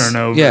Texas. the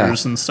turnovers Yeah.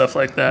 and stuff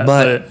like that.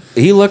 but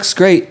he looks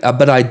great.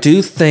 But I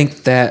do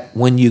think that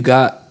when you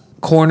got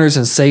corners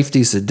and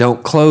safeties that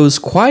don't close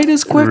quite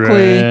as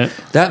quickly, Right.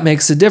 that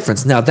makes a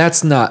difference. Now,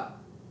 that's not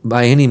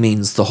by any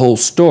means the whole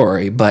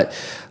story, but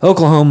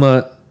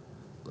Oklahoma,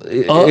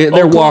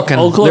 they're walking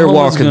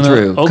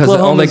through because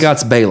all they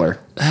got's Baylor.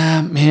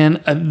 man,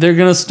 they're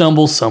gonna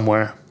stumble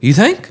somewhere. You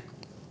think?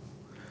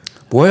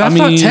 Boy, I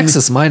thought mean,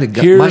 Texas might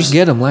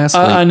get them last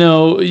week. I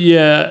know.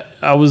 Yeah,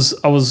 I was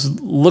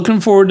looking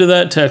forward to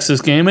that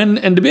Texas game,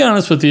 and to be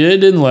honest with you, it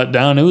didn't let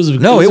down. It was a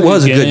good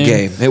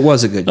game. It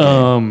was a good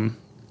game.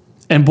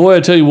 And boy, I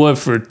tell you what,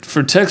 for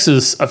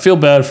Texas, I feel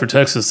bad for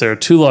Texas. They're a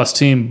 2-loss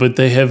team, but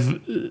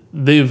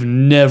they've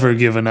never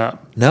given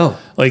up. No,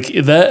 Like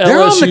that They're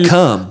LSU, on the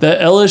come.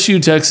 That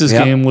LSU Texas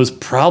Yep. game was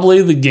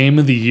probably the game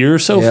of the year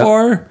so Yep.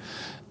 far,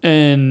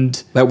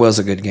 and that was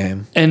a good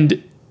game.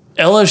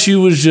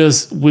 LSU was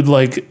just would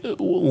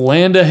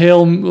land a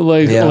hail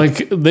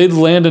they'd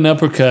land an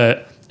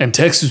uppercut, and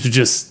Texas would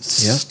just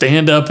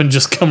stand up and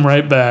just come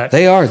right back.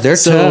 They're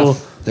So,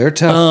 tough. They're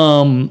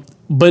tough.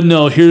 But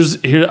no,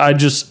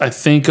 I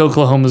think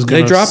Oklahoma's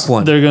gonna dropped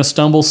one. They're gonna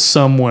stumble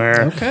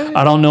somewhere. Okay.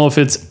 I don't know if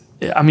it's.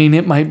 I mean,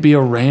 it might be a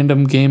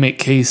random game at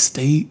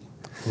K-State.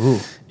 Ooh.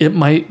 It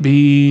might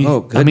be.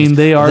 Oh, I mean,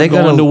 they are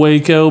goodness. going to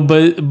Waco,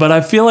 but I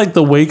feel like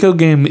the Waco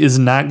game is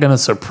not going to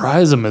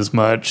surprise them as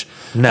much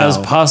as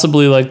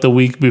possibly like the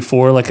week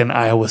before, like an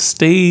Iowa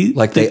State.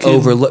 Like they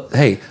overlook.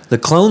 Hey, the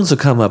clones will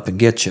come up and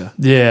get you.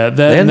 Yeah,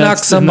 They knock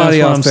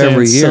somebody off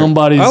every year.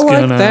 Somebody's I like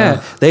gonna.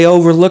 that. They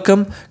overlook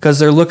them because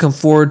they're looking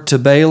forward to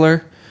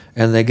Baylor,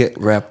 and they get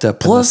wrapped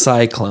up in the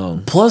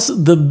Cyclone. Plus,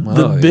 the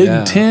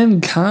Big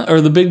 10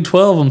 or the Big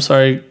 12, I'm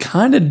sorry,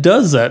 kind of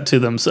does that to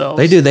themselves.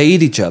 They do. They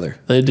eat each other.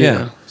 They do.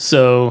 Yeah.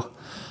 So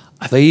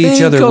They eat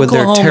each other with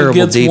their Oklahoma terrible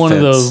gets defense. one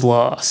of those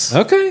losses.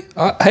 Okay.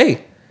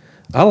 Hey,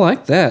 I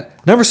like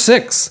that. Number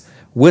 6,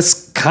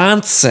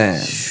 Wisconsin.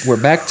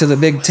 We're back to the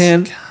Big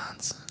 10.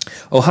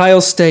 Ohio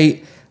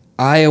State,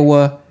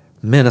 Iowa,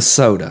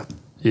 Minnesota.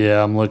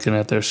 Yeah, I'm looking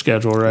at their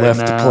schedule right left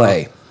now. to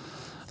play.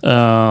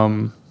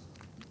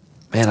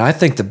 Man, I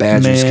think the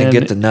Badgers can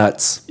get the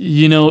nuts.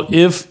 You know,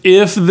 if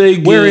they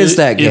get, Where is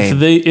that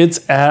game?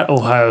 It's at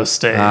Ohio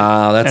State.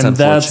 That's and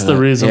that's the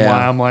unfortunate. reason Yeah.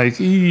 why I'm like,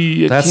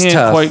 I That's can't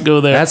tough. quite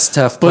go there. That's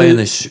tough playing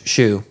the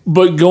shoe.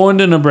 But going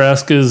to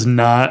Nebraska is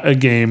not a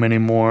game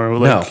anymore.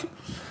 Like,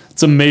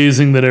 It's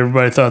amazing that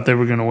everybody thought they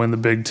were going to win the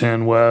Big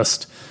Ten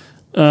West.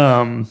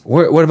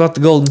 What about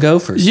the Golden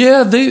Gophers?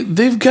 Yeah,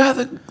 they've got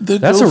the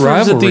That's a Gophers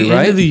rivalry, at the right?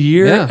 end of the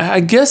year. Yeah.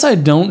 I guess I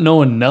don't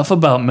know enough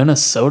about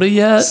Minnesota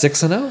yet.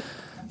 6-0.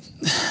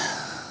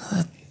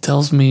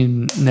 Tells me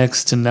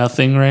next to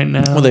nothing right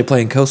now. Well, they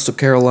play in Coastal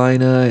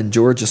Carolina and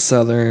Georgia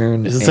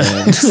Southern. Is that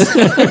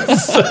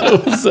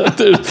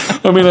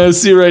I mean, I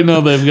see right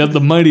now they've got the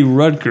mighty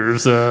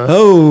Rutgers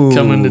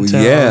coming to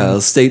town. Yeah,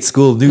 State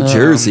School of New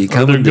Jersey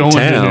coming to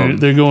town.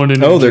 They're going to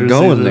New Jersey. They're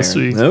going this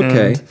there. week.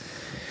 Okay.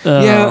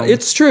 Yeah,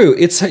 it's true.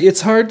 It's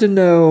hard to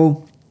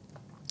know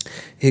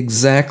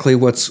exactly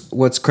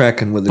what's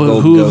cracking with the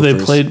Golden who Gophers. have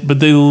they played? But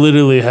they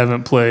literally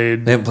haven't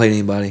played. They haven't played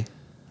anybody.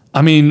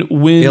 I mean,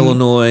 when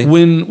Illinois,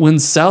 when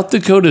South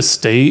Dakota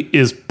State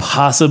is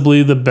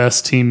possibly the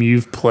best team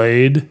you've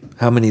played.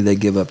 How many they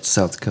give up to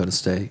South Dakota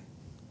State?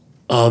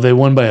 Oh, they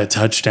won by a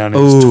touchdown. It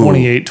was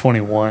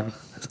 28-21.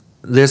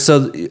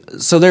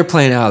 So they're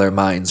playing out of their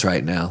minds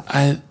right now.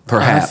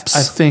 Perhaps.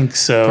 I think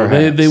so.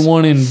 Perhaps. They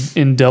won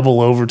in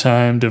double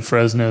overtime to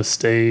Fresno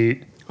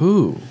State.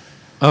 Ooh.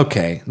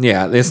 Okay.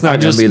 Yeah, it's not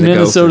going to be the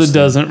Minnesota Gophers.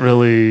 doesn't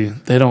really.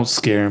 They don't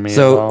scare me at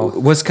all. So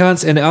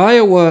Wisconsin and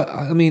Iowa.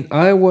 I mean,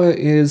 Iowa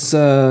is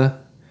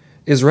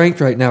ranked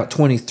right now at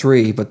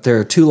 23, but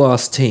they're a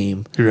 2-loss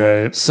team.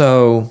 Right.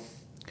 So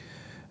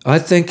I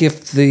think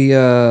if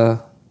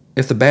the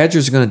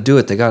Badgers are going to do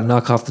it, they got to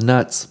knock off the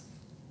nuts.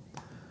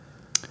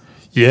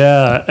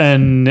 Yeah,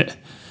 and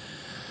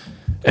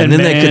then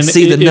they could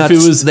see the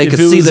nuts. They could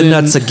see the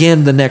nuts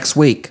again the next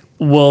week.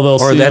 Well,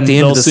 they'll or see at the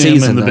end of the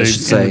season, in I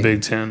should say. in the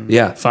Big Ten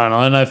Yeah.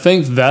 final, and I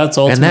think that's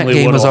ultimately And that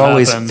game was what'll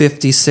always happen.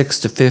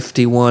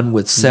 56-51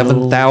 with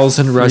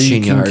 7,000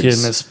 rushing Freaking yards.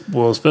 kidding.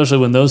 Well, especially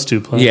when those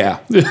two play. Yeah,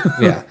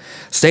 yeah.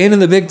 Staying in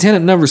the Big Ten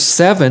at number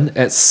 7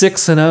 at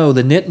 6-0,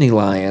 the Nittany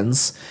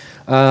Lions.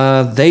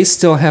 They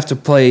still have to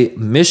play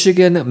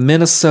Michigan,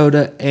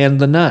 Minnesota, and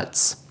the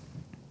Nuts.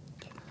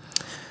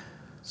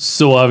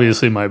 So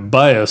obviously, my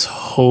bias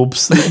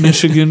hopes that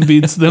Michigan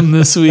beats them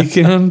this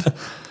weekend.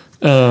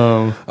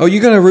 Oh,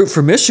 you're going to root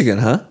for Michigan,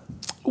 huh?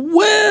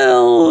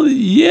 Well,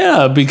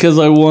 yeah, because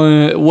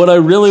what I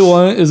really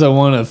want is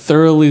a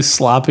thoroughly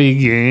sloppy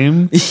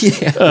game.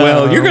 Yeah.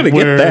 Well, you're going to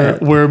get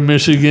that. Where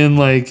Michigan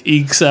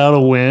ekes out a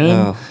win.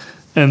 Oh.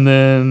 And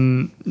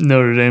then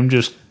Notre Dame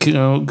just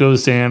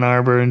goes to Ann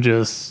Arbor and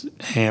just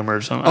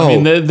hammers them. I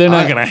mean, they're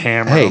not going to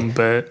hammer them,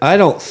 but I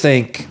don't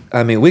think.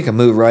 I mean, we can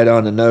move right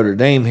on to Notre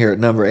Dame here at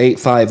number 8,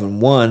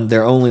 5-1.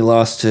 Their only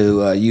loss to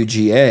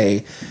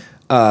UGA.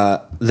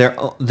 They're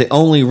the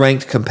only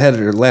ranked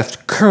competitor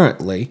left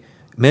currently,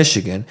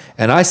 Michigan.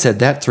 And I said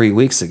that 3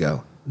 weeks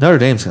ago. Notre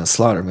Dame's going to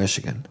slaughter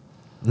Michigan,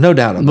 no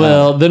doubt about it.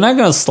 Well, they're not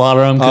going to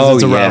slaughter them because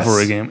it's a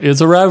rivalry game.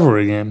 It's a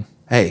rivalry game.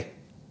 Hey.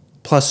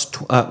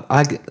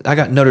 I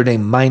got Notre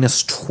Dame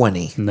minus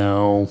 20.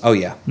 No. Oh,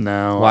 yeah.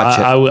 No. Watch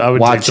it. I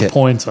would Watch take it. the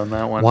points on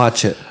that one.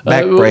 Watch it.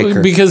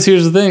 Backbreaker. Because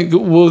here's the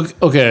thing. Well,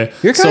 okay.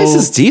 Your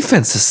guys'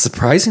 defense is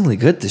surprisingly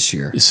good this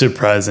year.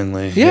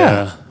 Surprisingly.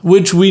 Yeah.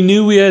 Which we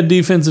knew we had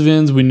defensive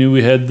ends. We knew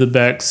we had the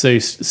back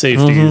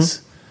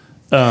safeties.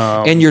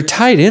 And your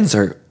tight ends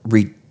are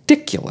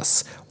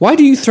ridiculous. Why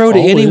do you throw to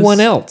Always.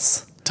 anyone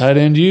else? Tight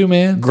end you,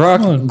 man.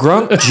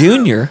 Gronk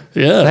Jr.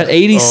 Yeah. That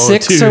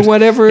 86 dude. or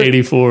whatever.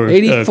 84.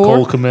 84.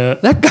 Cole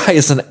Kmet. That guy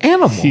is an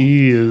animal.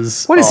 He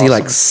is What is he,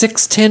 awesome. like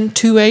 6'10",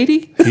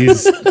 280?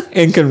 He's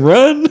And can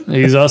run?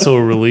 he's also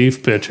a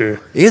relief pitcher.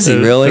 Is he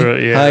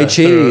really? High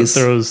cheese.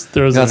 Throws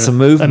Got some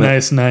movement. A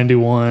nice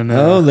 91.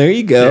 Oh, there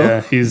you go.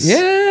 Yeah,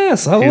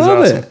 yes, I he's love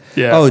awesome. it.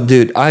 Yeah. Oh,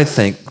 dude, I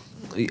think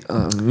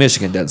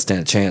Michigan doesn't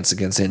stand a chance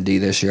against Indy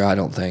this year. I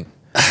don't think.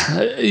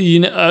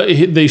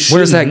 They should.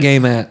 Where's that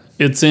game at?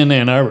 It's in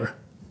Ann Arbor.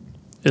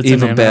 It's in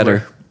Even Ann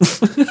better.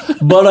 Arbor.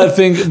 But I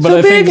think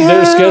big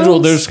their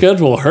house.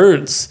 schedule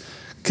hurts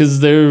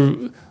because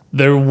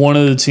they're one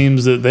of the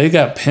teams that they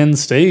got Penn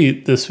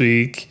State this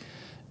week,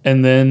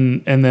 and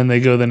then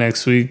they go the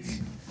next week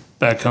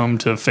back home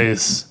to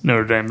face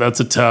Notre Dame. That's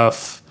a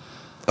tough.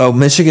 Oh,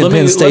 Michigan,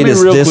 Penn State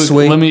is this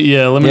week. Let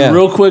me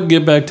real quick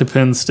get back to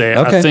Penn State.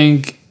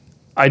 Okay.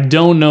 I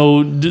don't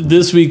know.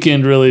 This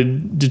weekend really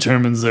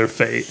determines their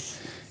fate.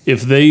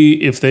 If they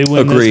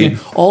win Agreed. this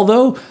game,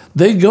 although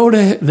they go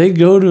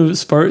to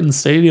Spartan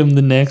Stadium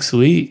the next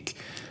week,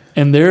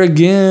 and they're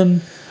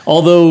again.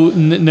 Although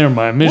never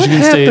mind, Michigan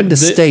What State. happened to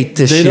State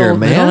this year,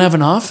 man? They don't have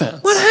an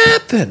offense. What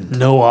happened?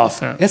 No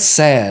offense. It's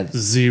sad.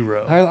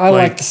 Zero. I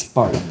like the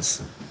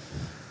Spartans.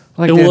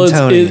 I like Well,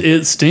 D'Antoni.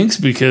 it stinks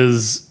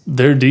because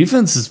their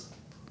defense is.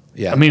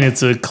 Yeah. I mean,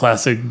 it's a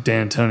classic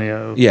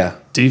D'Antonio Yeah.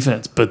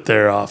 defense, but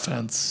their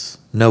offense.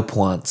 No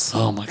points.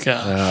 Oh my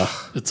gosh,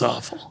 it's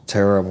awful.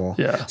 Terrible.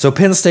 Yeah. So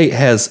Penn State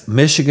has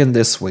Michigan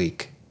this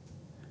week.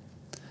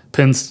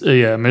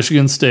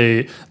 Michigan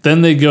State.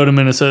 Then they go to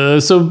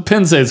Minnesota. So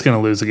Penn State's going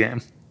to lose a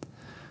game.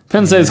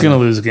 Penn State's going to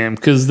lose a game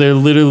because they're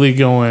literally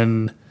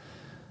going.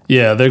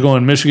 Yeah, they're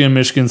going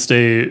Michigan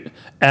State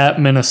at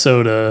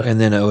Minnesota,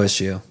 And then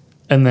OSU.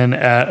 and then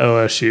at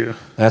OSU.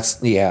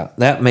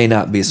 That may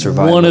not be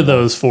survivable. One of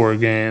those 4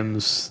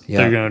 games Yeah.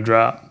 they're going to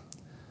drop.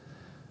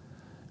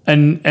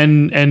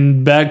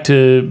 And back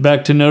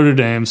to Notre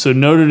Dame. So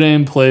Notre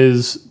Dame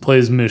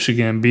plays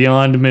Michigan.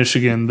 Beyond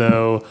Michigan,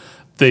 though,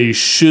 they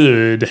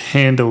should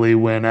handily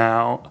win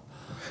out.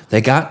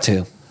 They got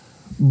to.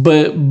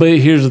 But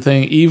here's the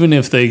thing: even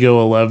if they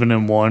go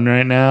 11-1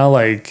 right now,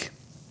 like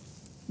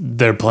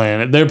they're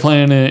playing it. They're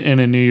playing it in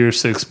a New Year's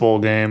Six bowl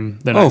game.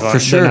 They're not going, for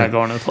sure. They're not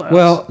going to the playoffs.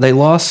 Well, they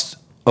lost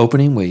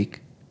opening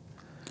week,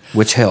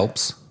 which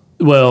helps.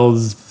 Well,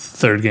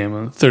 third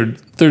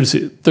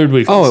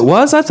week. Oh, it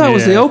was? I thought it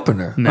was the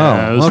opener.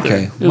 No, it was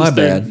okay. Third. It was My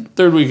bad.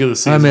 Third week of the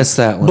season. I missed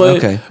that one. But,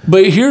 okay.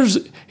 But here's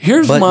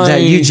But my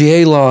that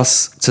UGA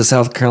loss to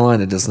South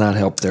Carolina does not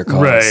help their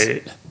cause.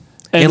 right.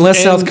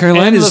 Unless South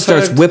Carolina and just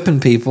starts fact-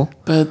 whipping people.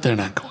 But they're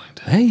not going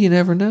to. Hey, you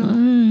never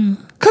know.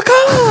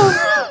 Caw-caw!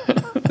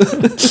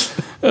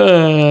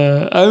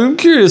 I'm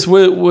curious.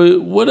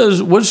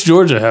 What's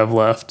Georgia have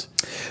left?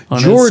 On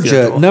its Georgia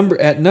schedule?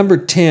 number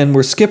 10.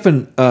 We're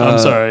skipping. I'm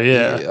sorry.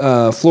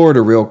 Yeah.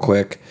 Florida real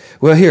quick.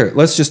 Well, here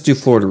let's just do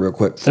Florida real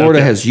quick. Florida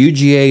Okay. has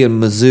UGA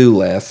and Mizzou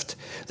left.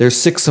 They're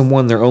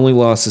 6-1. Their only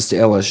loss is to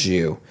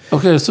LSU.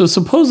 Okay, so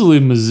supposedly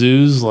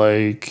Mizzou's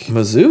like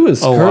Mizzou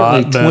is a currently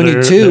lot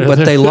better. 22, but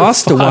they They're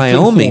lost to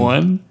Wyoming.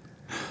 5-1.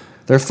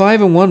 They're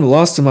 5-1,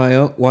 lost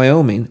to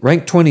Wyoming,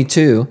 ranked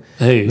 22.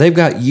 Hey. They've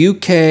got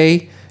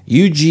UK,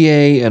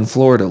 UGA, and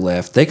Florida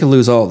left. They could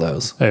lose all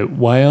those. Hey,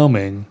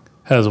 Wyoming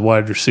has a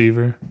wide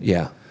receiver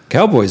Yeah,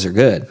 Cowboys are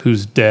good.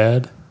 whose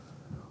dad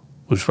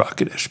was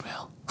Rocket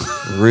Ishmael.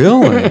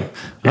 Really?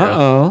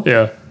 Uh-oh.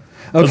 Yeah.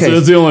 Okay.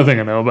 That's the only thing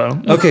I know about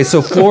him. Okay,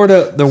 so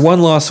Florida, their one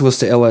loss was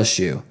to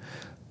LSU.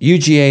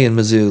 UGA and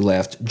Mizzou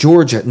left.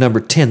 Georgia at number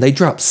 10. They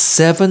dropped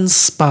 7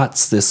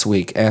 spots this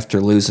week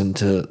after losing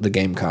to the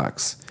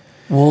Gamecocks.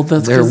 Well,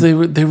 that's because they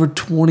were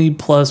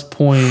 20+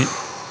 point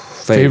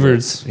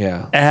favorites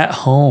Yeah. at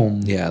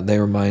home. Yeah, they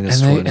were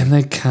minus And 20.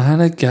 they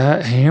kind of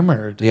got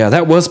hammered. Yeah,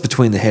 that was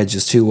between the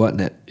hedges too,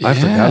 wasn't it? I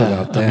forgot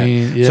about that. I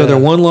mean, So yeah. their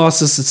one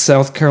loss is to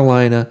South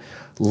Carolina.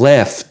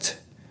 Left.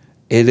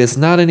 It is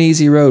not an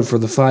easy road for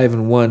the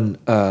 5-1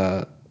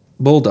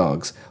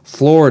 Bulldogs.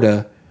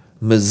 Florida,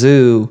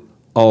 Mizzou,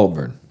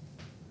 Auburn.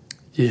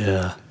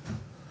 Yeah.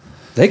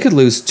 They could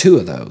lose 2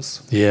 of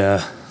those.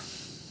 Yeah.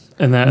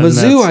 And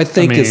Mizzou, I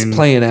think, is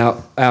playing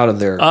out of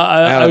their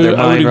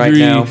mind right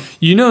now.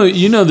 You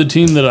know the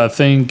team that I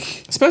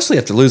think. Especially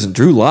after losing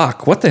Drew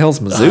Lock. What the hell's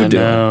Mizzou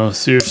doing? No,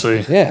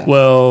 seriously. Yeah.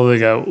 Well, they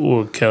got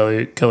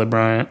Kelly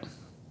Bryant.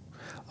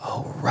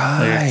 Oh, They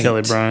right. got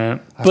Kelly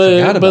Bryant. forgot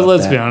But about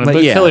let's that. be honest. But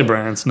But yeah. Kelly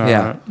Bryant's not.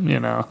 Yeah. You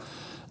know.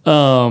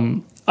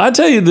 I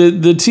tell you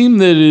the team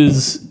that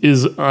is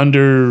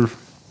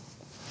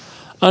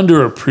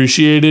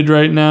underappreciated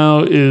right now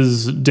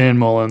is Dan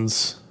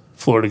Mullen's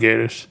Florida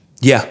Gators.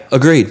 Yeah,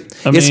 agreed.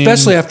 I mean-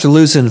 Especially after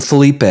losing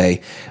Felipe,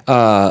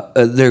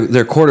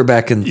 their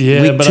quarterback in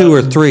week 2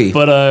 or 3.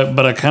 But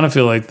I kind of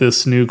feel like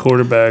this new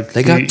quarterback.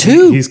 They got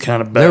 2. He's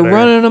kind of better. They're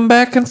running them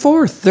back and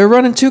forth. They're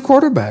running 2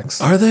 quarterbers.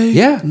 Are they?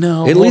 Yeah.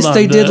 No. At hold least on.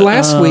 they did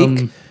last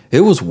week.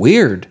 It was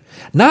weird.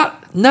 Not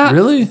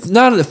Really?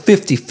 Not a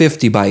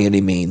 50-50 by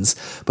any means,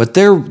 but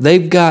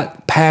they've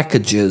got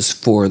packages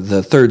for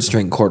the third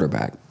string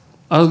quarterback.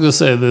 I was gonna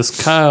say this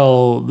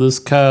Kyle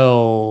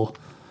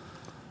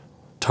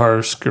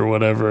Tarsk or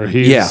whatever.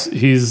 He's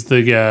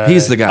the guy.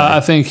 He's the guy. I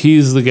think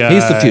he's the guy.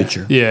 He's the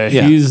future. Yeah,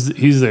 Yeah.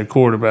 he's their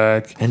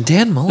quarterback. And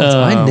Dan Mullins,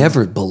 I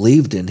never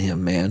believed in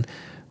him, man.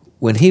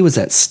 When he was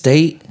at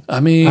State, I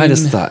mean, I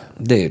just thought,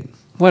 dude,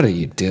 what are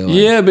you doing?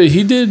 yeah, but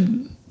he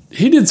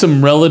did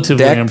some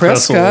relatively Dak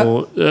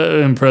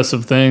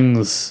impressive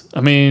things.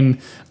 I mean,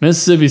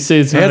 Mississippi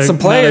State's Had some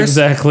players.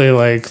 not exactly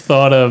like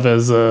thought of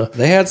as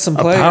They had some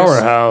players.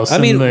 powerhouse, I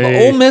mean, and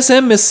they- Ole Miss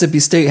and Mississippi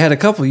State had a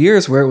couple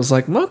years where it was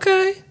like,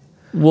 okay.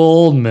 well,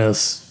 Ole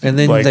Miss, And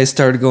then like, they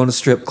started going to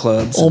strip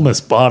clubs. Ole Miss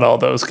bought all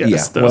those guys.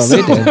 Yeah, though, well,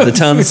 so- they did. The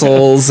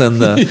Tunsil's and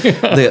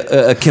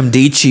the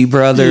Kimdichi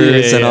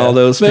brothers and all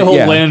those. The whole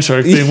yeah. land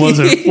shark thing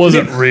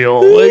wasn't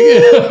real.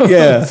 Like,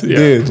 Yeah,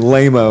 dude,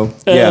 lame-o.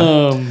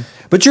 Yeah.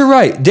 But you're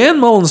right. Dan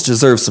Mullins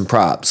deserves some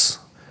props.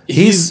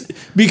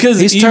 Because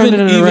he's even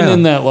turning it around.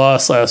 in that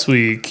loss last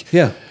week,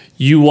 Yeah.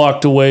 you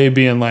walked away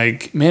being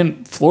like,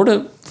 man,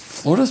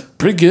 Florida's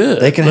pretty good.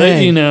 They can Like,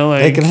 hang. You know,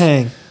 like, they can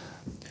hang.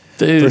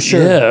 for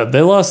sure. Yeah,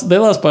 they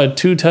lost by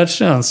 2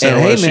 touchdowns. To And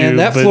hey, LSU, man,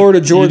 that but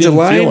Florida-Georgia you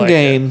didn't feel Lion like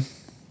game,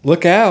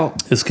 look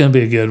out. it's gonna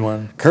be a good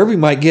one. Kirby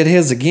might get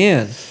his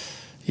again.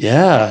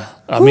 Yeah,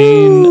 I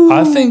mean,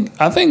 I think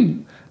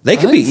They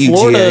could beat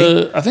Florida.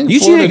 UGA. I think UGA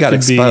Florida got could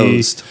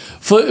exposed.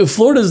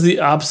 Florida's the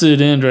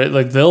opposite end, right?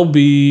 Like they're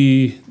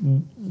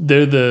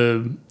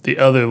the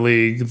other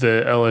league,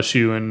 the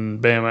LSU and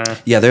Bama.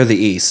 Yeah, they're the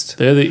East.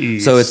 They're the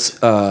East. So it's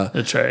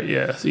that's right.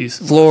 Yeah,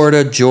 East.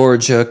 Florida,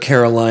 Georgia,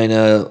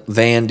 Carolina,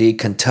 Vandy,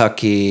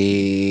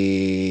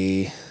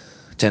 Kentucky,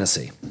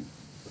 Tennessee.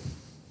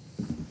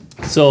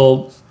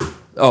 So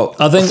Oh,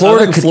 I think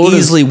Florida could Florida's-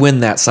 easily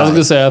win that I was side.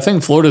 gonna say I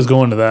think Florida's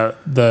going to that.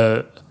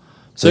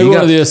 So They're you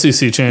going got- to the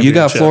SEC championship. You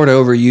got Florida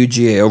over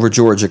UGA, over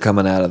Georgia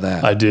coming out of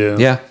that. I do.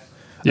 Yeah.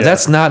 Yeah.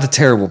 That's not a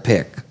terrible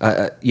pick.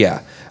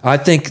 Yeah. I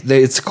think that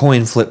it's a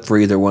coin flip for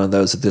either one of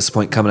those at this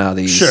point coming out of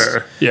the East.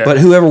 Sure, yeah. But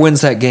whoever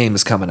wins that game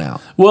is coming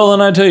out. Well,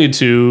 and I tell you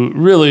too,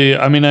 really,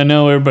 I mean, I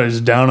know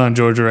everybody's down on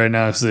Georgia right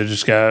now because they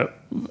just got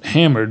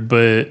hammered,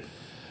 but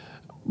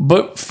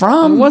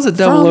from It was a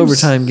double from-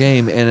 overtime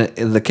game, and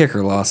the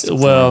kicker lost. it.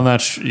 Well,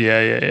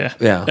 yeah.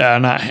 Yeah.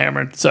 Not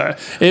hammered. Sorry,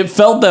 it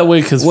felt that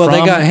way because Well, they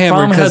got hammered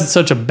Fromm had 'cause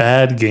such a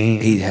bad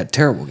game. He had a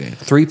terrible game.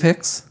 3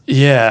 picks.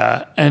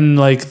 Yeah, and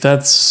like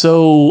that's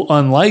so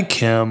unlike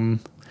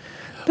him.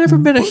 Never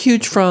been a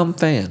huge Fromm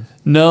fan.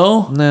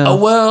 No. No.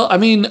 Well, I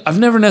mean, I've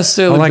never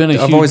necessarily been a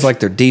huge. I've always liked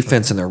their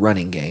defense and their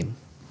running game.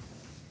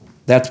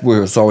 That's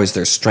where it's always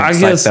their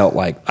strengths. I felt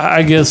like.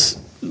 I guess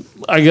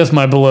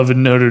my beloved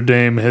Notre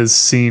Dame has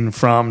seen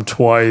Fromm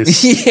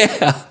twice.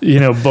 Yeah. You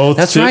know, both.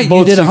 That's to, right.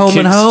 Both You did to a home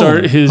and home.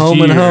 kickstart his Home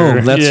year. and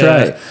home. That's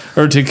right.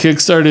 Or to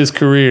kickstart his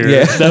career.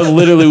 Yeah. That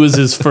literally was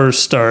his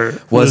first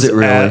start. Was it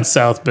really? At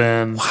South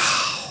Bend.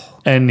 Wow.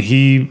 And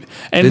he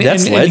Dude,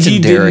 that's and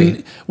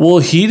legendary.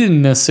 he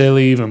didn't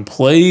necessarily even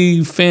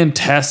play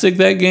fantastic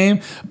that game,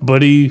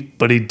 but he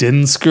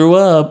didn't screw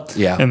up.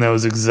 Yeah. And that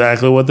was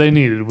exactly what they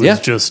needed. Was Yeah.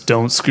 just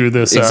don't screw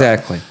this up.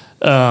 Exactly.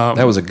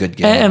 That was a good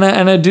game.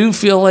 And I do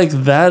feel like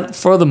that,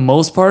 for the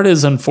most part,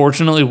 is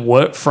unfortunately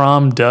what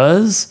Fromm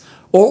does,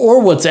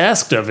 or what's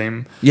asked of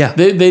him. Yeah.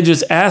 They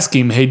just ask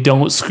him, hey,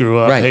 don't screw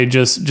up. Right. Hey,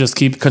 just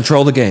keep.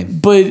 Control the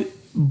game.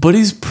 But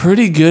he's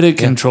pretty good at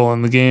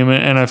controlling the game,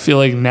 and I feel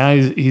like now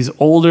he's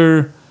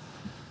older.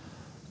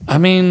 I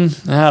mean,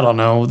 I don't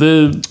know.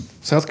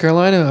 South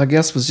Carolina, I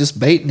guess, was just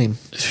baiting him.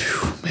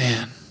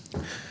 Man.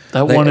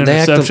 That one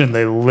interception,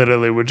 they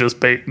literally were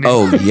just baiting him.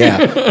 Oh,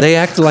 yeah. They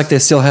acted like they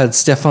still had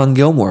Stephon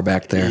Gilmore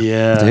back there.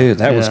 Yeah, Dude,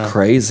 that was yeah.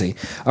 crazy.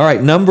 All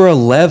right, number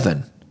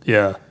 11.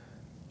 Yeah.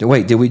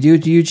 Wait, did we do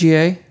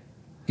UGA?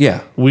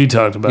 Yeah. We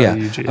talked about Yeah.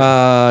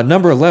 UGA.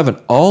 Number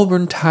 11,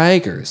 Auburn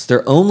Tigers.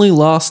 Their only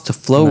loss to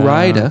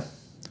Florida.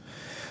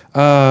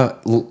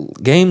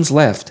 Games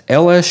left: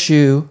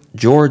 LSU,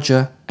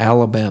 Georgia,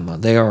 Alabama.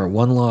 They are a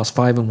 1-loss,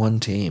 5-1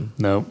 team.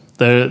 Nope.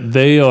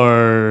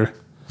 They're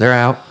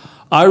out.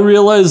 I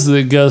realize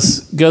that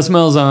Gus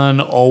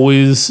Malzahn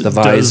always The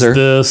visor.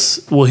 does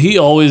this. Well, he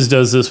always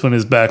does this when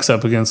his back's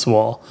up against the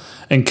wall.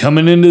 And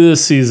coming into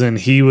this season,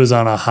 he was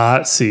on a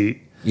hot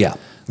seat. Yeah.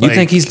 You Like-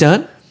 think he's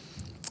done?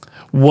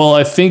 Well,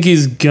 I think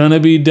he's gonna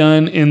be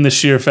done in the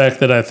sheer fact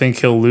that I think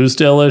he'll lose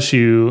to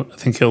LSU, I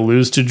think he'll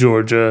lose to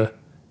Georgia,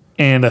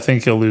 and I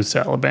think he'll lose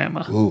to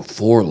Alabama. Ooh,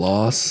 4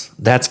 loss.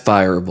 That's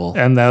fireable.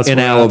 And that's in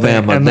where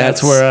Alabama.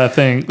 that's where I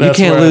think you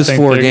can't where I lose think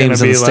 4 they're games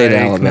gonna in the be state of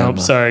like, Alabama. Nope,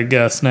 sorry,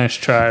 Gus, nice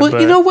try. Well, but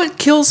you know what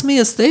kills me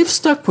is they've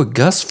stuck with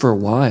Gus for a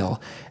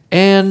while,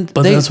 and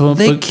that's what-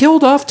 they but-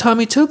 killed off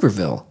Tommy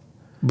Tuberville.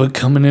 But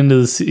coming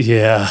into the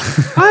yeah,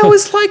 I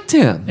always liked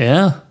him.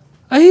 yeah,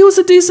 He was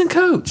a decent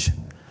coach.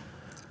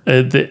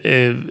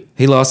 It-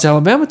 He lost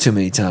Alabama too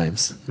many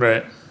times.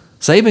 right.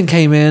 Saban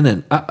came in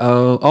and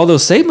although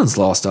Saban's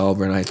lost to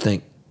Auburn, I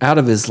think out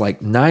of his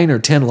like 9 or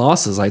 10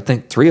 losses, I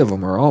think 3 of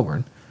them are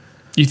Auburn.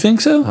 You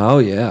think so? Oh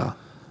yeah,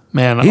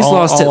 Man, he's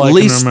lost all at I can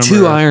least 2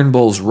 remember- Iron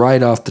Bowls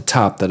right off the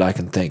top that I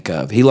can think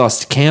of. He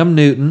lost to Cam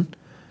Newton,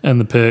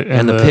 and the pick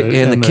and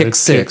the kick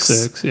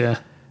six. Yeah,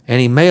 and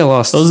he may have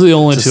lost. Those are the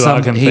only to 2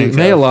 I can he think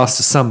may have of. lost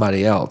to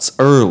somebody else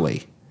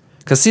early.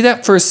 Because see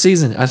that first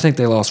season, I think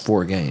they lost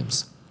 4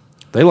 games.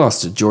 They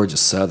lost to Georgia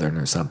Southern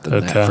or something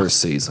Okay. that first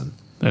season.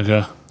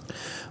 Okay.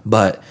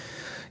 But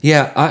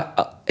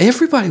yeah,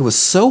 everybody was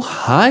so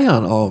high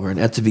on Auburn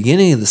at the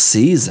beginning of the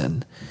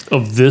season.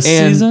 Of this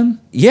And season?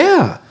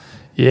 Yeah,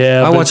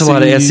 Yeah. I but watch a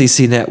lot of see-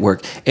 SEC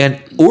Network, and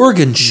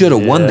Oregon should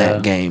have won Yeah.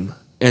 that game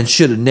and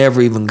should have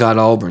never even got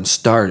Auburn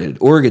started.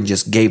 Oregon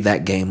just gave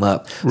that game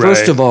up.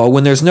 First Right. of all,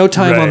 when there's no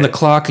time on Right. the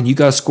clock and you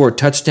got to score a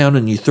touchdown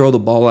and you throw the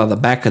ball out of the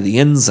back of the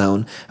end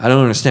zone, I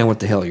don't understand what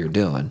the hell you're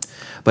doing.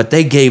 But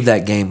they gave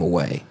that game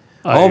away.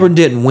 Auburn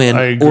didn't win.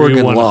 I agree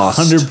Oregon 100%.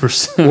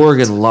 lost.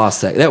 Oregon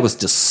lost that. That was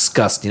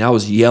disgusting. I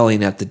was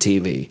yelling at the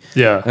TV.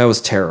 Yeah. That was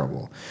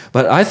terrible.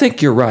 But I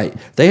think you're right.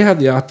 They have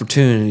the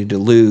opportunity to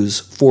lose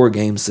 4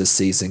 games this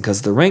season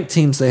because the ranked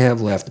teams they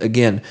have left,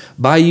 again,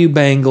 Bayou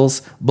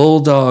Bengals,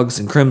 Bulldogs,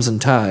 and Crimson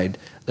Tide,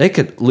 they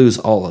could lose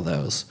all of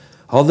those.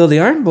 Although the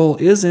Iron Bowl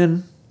is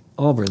in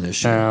Auburn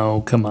this year.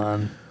 Oh, come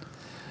on.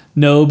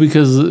 No,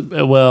 because,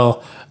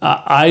 well,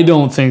 I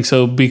don't think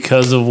so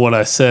because of what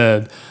I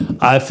said.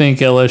 I think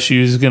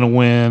LSU is going to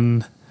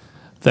win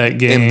that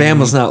game. And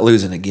Bama's not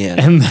losing again.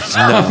 And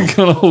they're not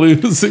going to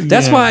lose again.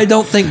 That's why I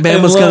don't think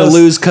Bama's going to Unless-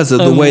 lose because of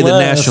the way the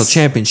unless- national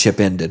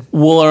championship ended.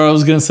 Well, or I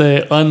was going to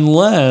say,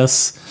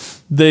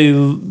 unless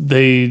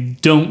they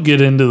don't get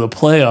into the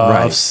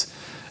playoffs,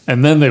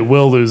 and then they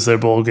will lose their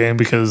bowl game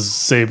because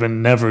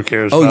Saban never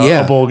cares about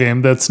yeah. a bowl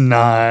game that's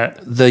not.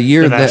 The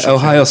year The that national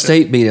Ohio championship.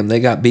 State beat them, they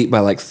got beat by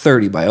like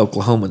 30 by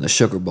Oklahoma in the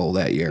Sugar Bowl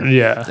that year.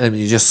 Yeah. I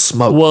mean, you just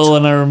smoked. Well,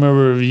 and I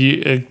remember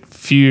a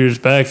few years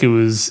back, it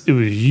was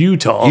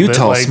Utah. Utah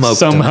that, like, smoked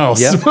them. somehow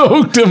Yep.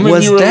 smoked them. Was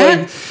and you were that-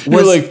 like, you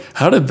were like,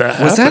 how did that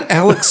happen? Was that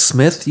Alex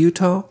Smith,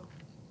 Utah?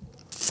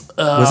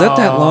 Was that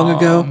long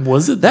ago?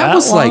 Was it That that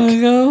was long like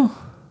ago?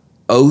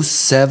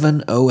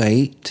 07,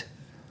 08.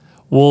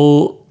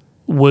 Well,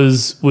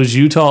 was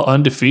Utah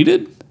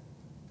undefeated?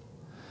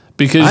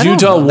 Because I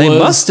don't know. They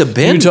must have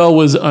been. Utah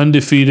was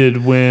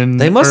undefeated when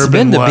They must Urban have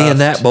been to be in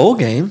left. that bowl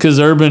game. Because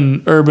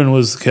Urban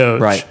was the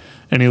coach, Right.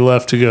 and he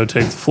left to go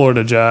take the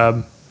Florida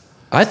job.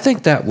 I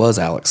think that was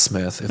Alex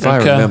Smith, if I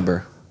Okay.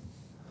 remember.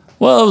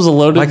 Well, it was a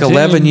loaded Like team.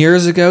 11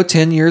 years ago,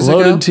 10 years ago.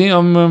 Loaded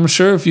team. I'm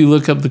sure if you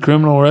look up the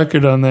criminal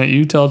record on that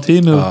Utah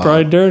team, it was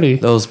probably dirty.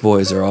 Those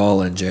boys are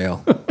all in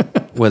jail,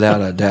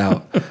 without a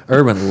doubt.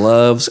 Urban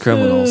loves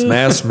criminals,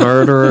 mass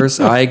murderers,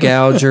 eye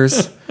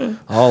gougers,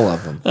 all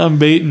of them. I'm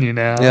baiting you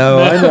now. No,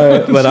 I know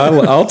it, but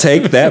I'll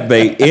take that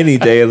bait any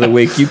day of the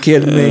week. You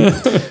kidding me?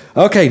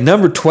 Okay,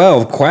 number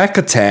 12, Quack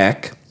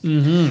Attack.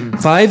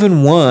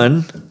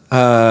 5-1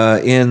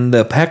 in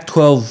the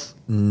Pac-12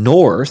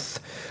 North.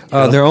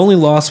 Their only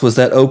loss was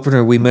that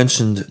opener we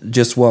mentioned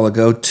just a while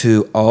ago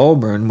to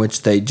Auburn,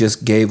 which they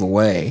just gave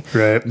away.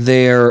 Right.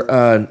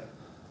 Their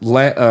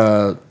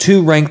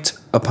two ranked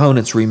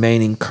opponents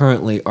remaining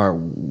currently are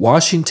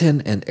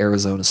Washington and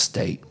Arizona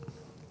State.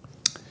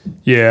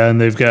 Yeah,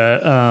 and they've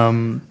got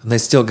And they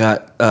still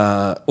got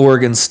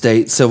Oregon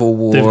State, Civil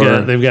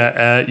War. they've got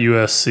at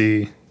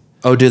USC.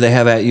 Oh, do they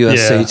have at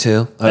USC Yeah.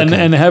 too?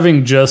 And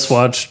having just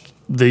watched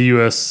the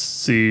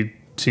USC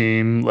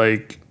team,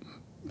 like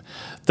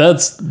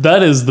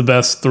that is the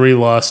best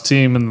 3-loss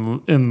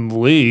team in the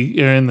league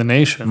or in the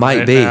nation. Might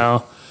right be.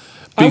 Now.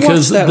 I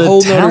watched that the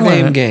whole Notre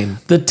Dame game.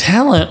 The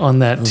talent on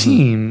that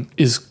team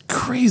is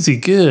crazy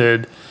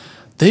good.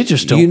 They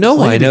just don't. You know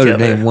play why Notre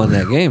together. Dame won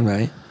that game,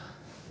 right?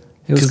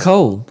 It was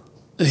cold.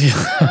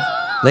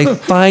 They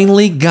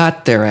finally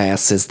got their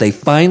asses. They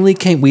finally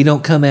came. We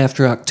don't come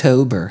after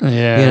October.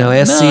 Yeah. You know,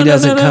 SC No,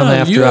 doesn't come no.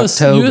 after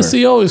October.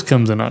 USC always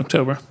comes in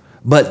October.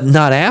 But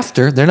not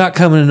after. They're not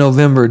coming in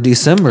November,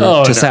 December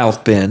Oh, to no.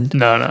 South Bend.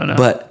 No.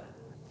 But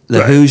the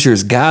Right.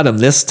 Hoosiers got them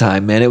this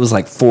time, man. It was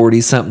like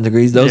 40-something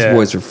degrees. Those Yeah.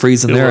 boys were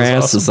freezing It their was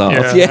asses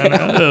awesome. off. Yeah, I know.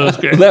 That was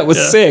great. That was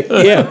Yeah. sick.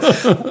 Yeah.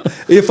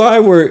 If I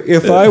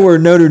were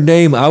Notre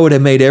Dame, I would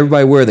have made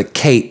everybody wear the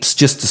capes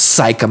just to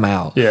psych them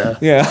out. Yeah.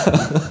 Yeah.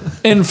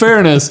 In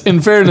fairness to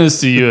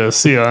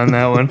USC on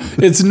that one,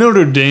 it's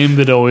Notre Dame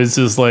that always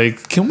is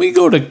like, can we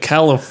go to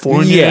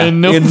California Yeah,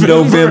 in November? in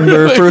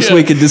November, first Yeah.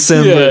 week of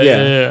December.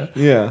 Yeah.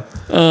 Yeah.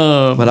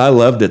 But I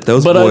loved it.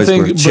 Those But boys I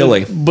think, were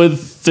chilly. But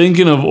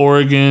thinking of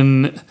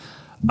Oregon,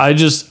 I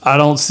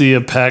don't see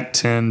a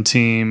Pac-10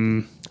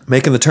 team.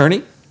 Making the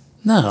tourney?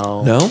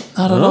 No, No?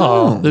 not at Oh,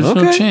 all. There's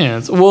no okay.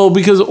 chance. Well,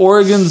 because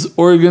Oregon's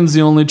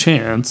the only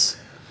chance.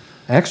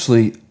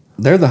 Actually,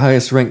 they're the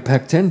highest ranked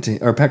Pac-10 team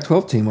or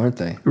Pac-12 team, aren't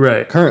they?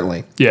 Right.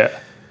 Currently. Yeah.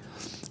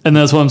 And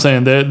that's what I'm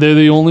saying. They're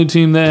the only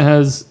team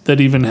that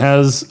even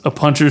has a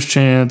puncher's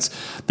chance.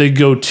 They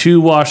go to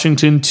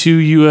Washington, to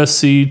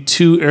USC,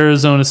 to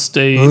Arizona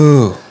State.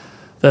 Ooh.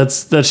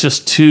 That's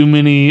just too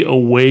many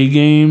away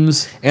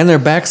games. And their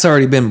back's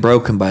already been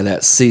broken by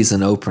that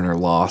season opener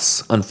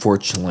loss,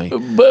 unfortunately.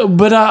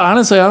 But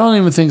honestly, I don't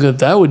even think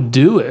that would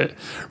do it.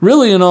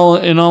 Really, in all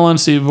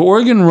honesty, if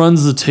Oregon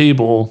runs the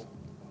table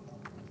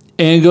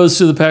and goes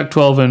to the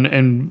Pac-12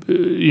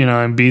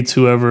 and beats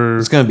whoever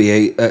It's going to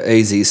be a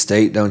AZ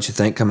State, don't you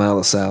think, come out of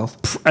the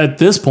South? at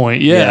this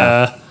point,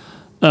 yeah.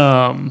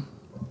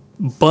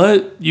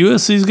 But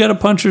USC's got a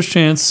puncher's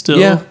chance still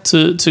Yeah.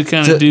 to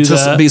kind of do To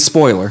that. be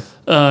spoiler.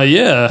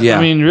 Yeah. Yeah.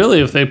 I mean,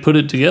 really, if they put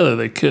it together,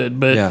 they could.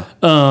 But Yeah.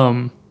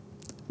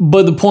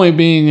 but the point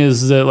being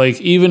is that,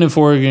 like, even if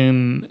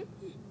Oregon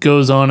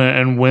goes on it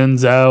and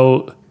wins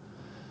out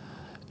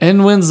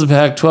and wins the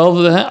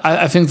Pac-12,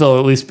 I think they'll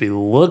at least be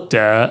looked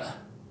at.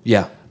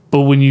 Yeah.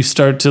 But when you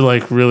start to,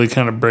 like, really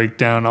kind of break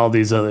down all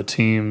these other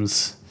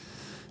teams,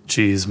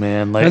 geez,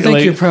 man. Like, I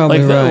think you're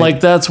probably right. Like,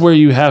 that's where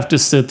you have to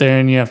sit there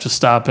and you have to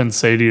stop and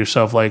say to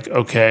yourself, like,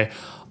 okay,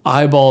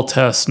 eyeball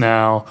test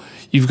now.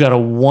 You've got a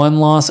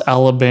one-loss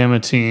Alabama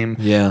team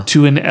Yeah.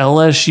 to an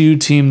LSU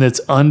team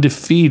that's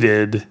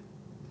undefeated.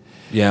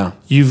 Yeah.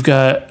 You've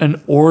got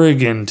an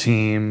Oregon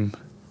team,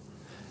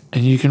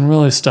 and you can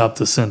really stop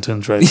the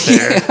sentence right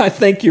there. Yeah, I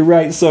think you're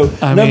right. So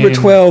I number mean-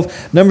 12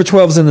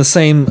 is in the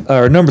same,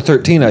 or number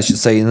 13, I should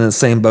say, in the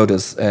same boat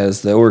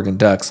as the Oregon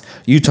Ducks.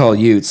 Utah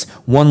Utes,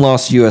 one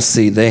loss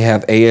USC. They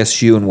have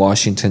ASU and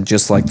Washington,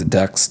 just like the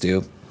Ducks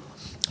do.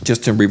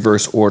 Just in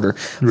reverse order,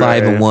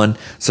 5-1.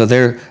 So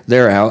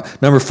they're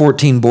out. Number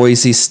 14,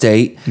 Boise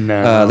State.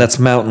 No. That's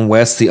Mountain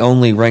West. The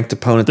only ranked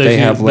opponent they They-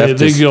 have left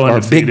they is go our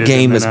undefeated big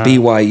game and is then out.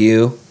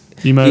 BYU.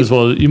 You might as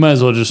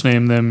well just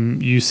name them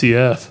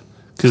UCF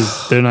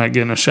because they're not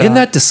getting a shot. Isn't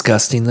that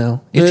disgusting,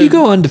 though? If you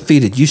go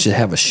undefeated, you should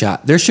have a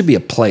shot. There should be a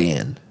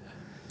play-in.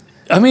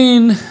 I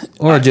mean,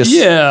 Or just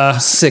yeah.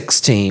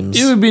 6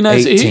 teams. It would be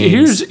nice. 8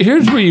 teams.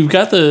 Here's where you've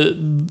got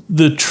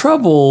the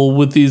trouble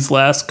with these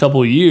last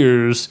couple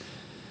years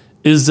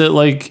is that,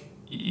 like,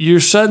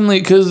 you're suddenly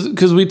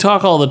because we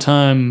talk all the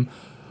time,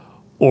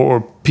 or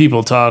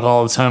people talk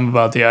all the time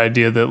about the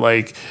idea that,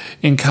 like,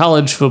 in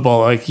college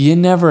football, like, you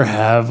never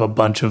have a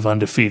bunch of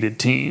undefeated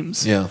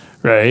teams. Yeah.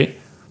 Right.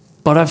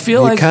 But I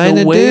feel You like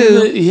kinda the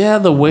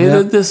way do.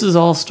 that this is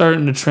all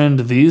starting to trend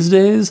these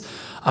days,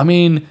 I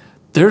mean,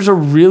 there's a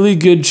really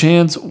good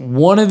chance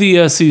one of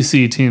the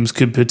SEC teams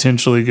could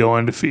potentially go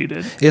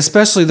undefeated.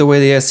 Especially the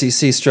way the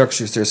SEC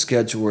structures their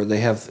schedule, where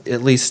they have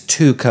at least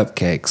 2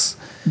 cupcakes.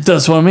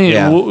 That's what I mean.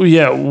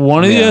 Yeah.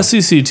 One of the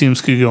SEC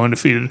teams could go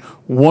undefeated.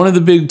 One of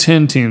the Big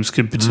Ten teams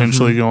could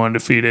potentially go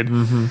undefeated.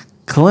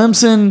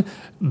 Clemson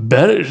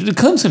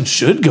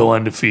should go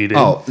undefeated.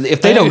 Oh,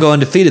 if they don't go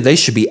undefeated, they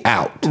should be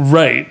out.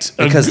 Right.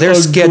 Because their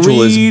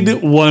schedule is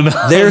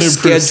 100%. Their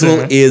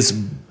schedule is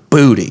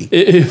booty.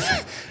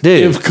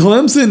 If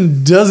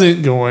Clemson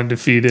doesn't go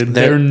undefeated,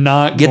 they're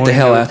not get going the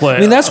hell to out. play. I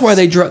mean, that's why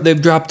they've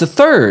dropped to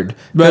 3rd,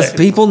 because Right.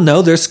 people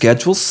know their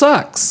schedule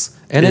sucks,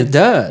 and it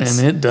does.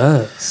 And it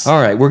does.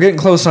 All right, we're getting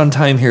close on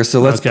time here, so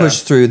let's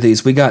push through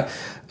these. We got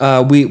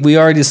we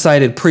already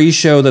decided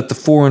pre-show that the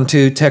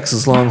 4-2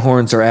 Texas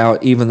Longhorns are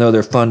out, even though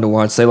they're fun to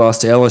watch. They lost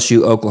to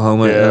LSU,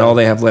 Oklahoma, and all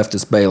they have left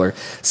is Baylor.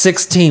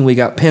 16, we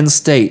got Penn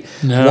State.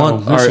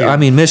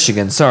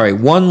 Michigan. Sorry,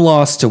 1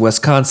 loss to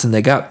Wisconsin.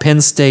 They got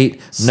Penn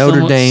State,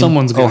 Notre Dame,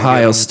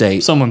 Ohio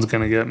State. Someone's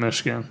going to get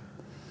Michigan.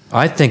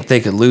 I think they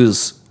could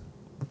lose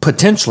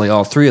potentially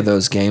all 3 of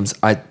those games.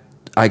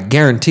 I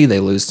guarantee they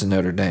lose to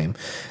Notre Dame.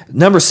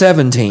 Number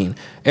 17,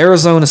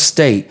 Arizona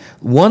State.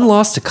 1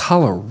 loss to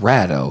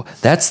Colorado.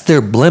 That's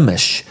their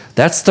blemish.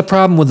 That's the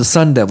problem with the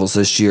Sun Devils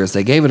this year, is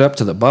they gave it up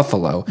to the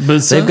Buffalo.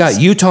 But they've got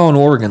Utah and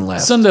Oregon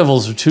left. Sun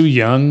Devils are too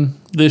young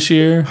this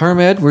year. Herm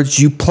Edwards,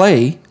 you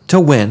play to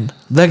win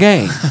the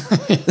game.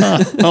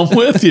 I'm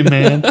with you,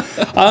 man. And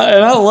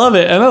I love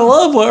it. And I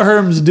love what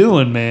Herm's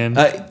doing, man.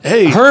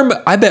 Herm,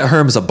 I bet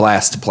Herm's a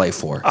blast to play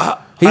for.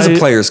 He's a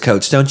player's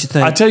coach, don't you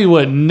think? I tell you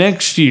what,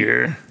 next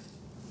year,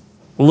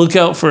 look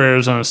out for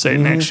Arizona State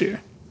next year.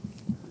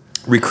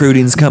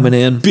 Recruiting's coming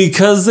in.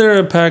 Because they're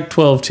a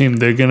Pac-12 team,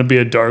 they're going to be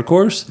a dark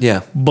horse.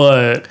 Yeah.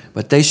 But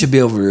they should be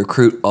able to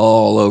recruit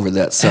all over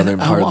that southern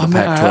part of the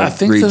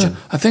Pac-12 region.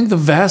 I think the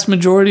vast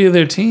majority of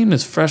their team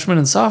is freshmen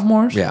and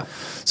sophomores. Yeah.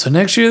 So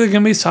next year, they're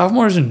going to be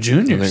sophomores and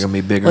juniors. And they're going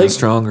to be bigger and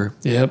stronger.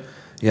 Yep.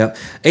 Yep.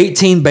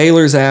 18,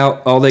 Baylor's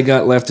out. All they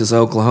got left is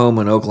Oklahoma,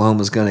 and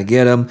Oklahoma's going to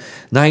get them.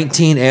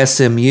 19,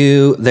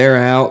 SMU, they're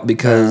out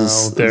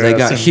because they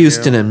got SMU.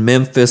 Houston and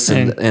Memphis,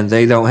 and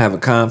they don't have a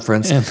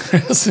conference.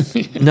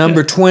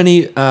 Number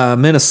 20,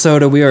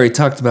 Minnesota, we already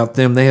talked about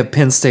them. They have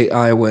Penn State,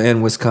 Iowa,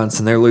 and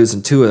Wisconsin. They're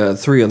losing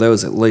 3 of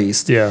those at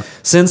least. Yeah.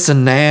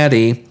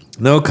 Cincinnati,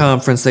 no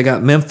conference. They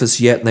got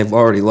Memphis yet, and they've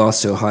already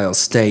lost to Ohio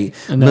State.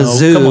 No,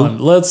 Mizzou, come on.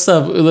 Let's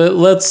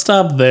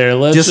stop there.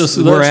 Let's just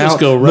go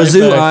right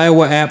Mizzou, back.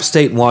 Iowa, App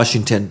State, and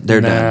Washington.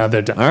 They're done.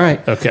 They're done. All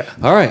right. Okay.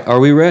 All right. Are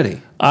we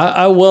ready?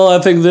 I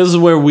think this is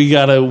where we've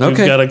got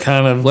to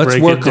kind of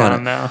break it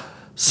down now.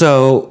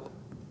 So,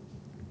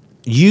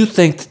 you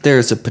think that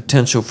there's a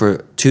potential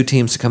for 2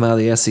 teams to come out of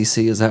the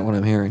SEC? Is that what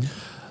I'm hearing?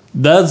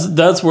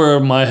 That's where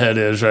my head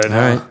is right now.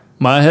 All right.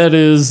 My head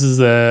is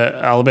that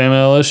Alabama,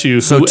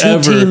 LSU. So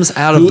 2 teams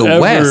out of the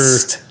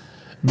West.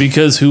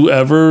 Because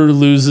whoever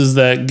loses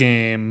that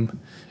game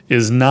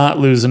is not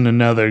losing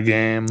another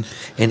game.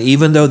 And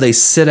even though they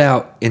sit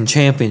out in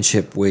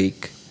championship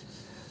week,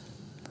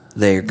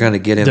 they're going to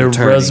get in the tourney.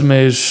 Their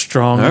resume is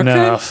strong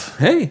enough.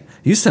 Hey,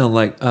 you sound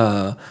like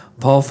Paul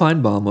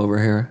Feinbaum over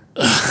here.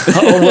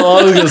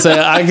 I was gonna say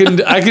I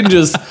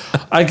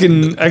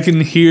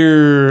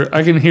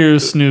can hear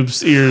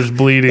Snoop's ears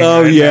bleeding.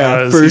 Oh right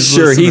now for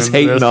sure. He's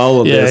hating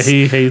all of this. Yeah,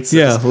 he hates.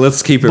 Yeah,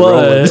 let's keep it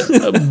rolling.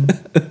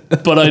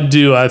 But I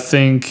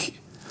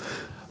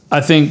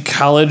think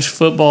college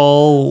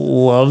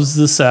football loves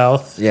the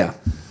South. Yeah.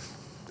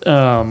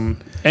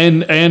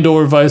 And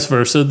or vice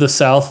versa. The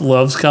South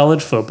loves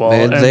college football.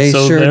 And they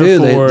so sure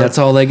do. That's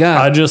all they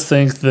got. I just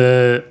think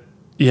that.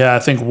 Yeah, I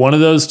think one of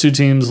those 2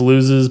 teams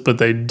loses, but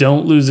they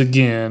don't lose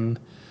again.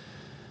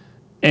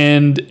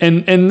 And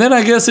then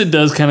I guess it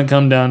does kind of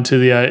come down to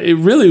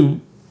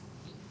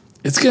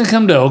it's going to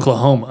come to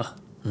Oklahoma.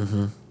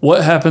 Mm-hmm.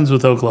 What happens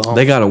with Oklahoma?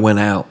 They got to win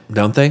out,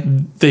 don't they?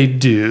 They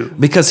do.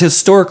 Because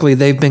historically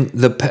they've been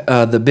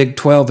the Big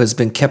 12 has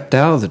been kept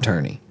out of the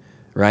tourney,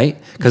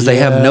 right? Because they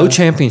have no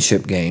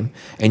championship game,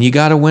 and you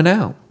got to win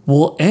out.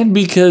 Well, and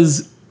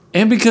because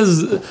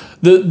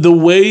the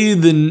way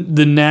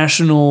the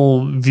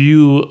national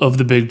view of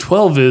the Big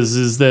 12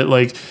 is that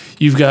like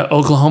you've got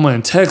Oklahoma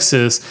and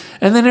Texas,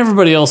 and then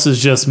everybody else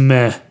is just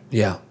meh.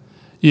 Yeah.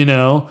 You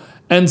know?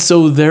 And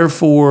so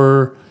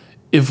therefore,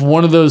 if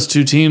one of those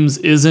 2 teams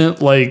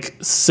isn't like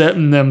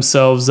setting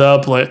themselves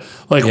up like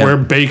where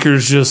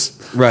Baker's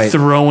just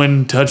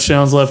throwing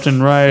touchdowns left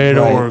and right.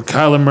 Or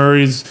Kyler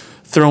Murray's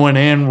throwing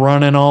and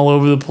running all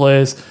over the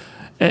place.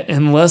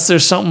 Unless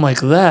there's something like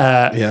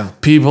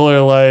that, people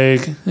are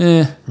like,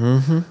 I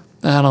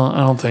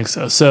don't think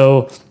so.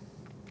 So,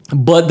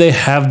 but they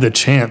have the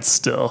chance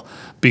still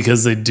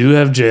because they do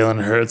have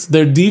Jalen Hurts.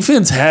 Their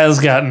defense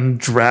has gotten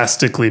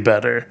drastically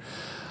better.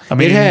 I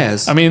mean, it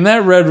has. I mean,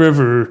 that Red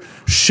River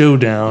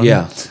showdown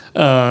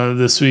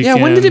this weekend.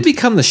 Yeah, when did it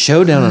become the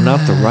showdown and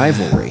not the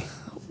rivalry?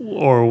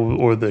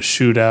 Or the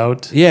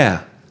shootout?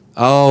 Yeah.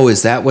 Oh,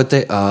 is that what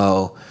they...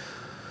 Oh...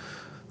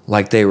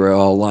 like they were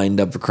all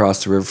lined up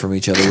across the river from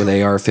each other with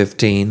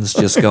AR-15s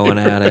just going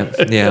at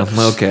it. Yeah,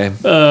 okay.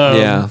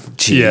 Yeah,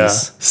 jeez. Yeah.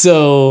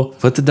 So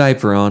Put the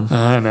diaper on.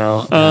 I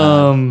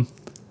know.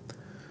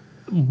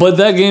 But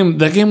that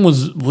game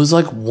was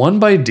like won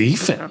by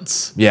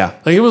defense. Yeah.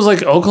 Like it was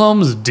like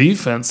Oklahoma's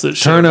defense that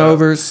showed up.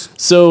 Turnovers,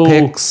 So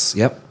picks.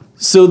 Yep.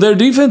 So their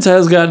defense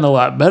has gotten a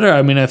lot better.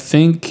 I mean, I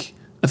think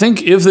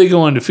if they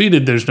go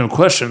undefeated, there's no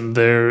question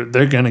they're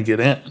gonna get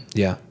in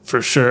Yeah.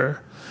 for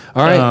sure.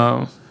 All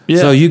right. Yeah.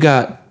 So you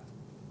got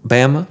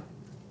Bama,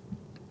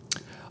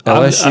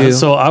 LSU.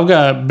 So I've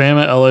got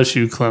Bama,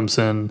 LSU,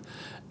 Clemson,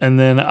 and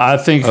then I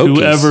think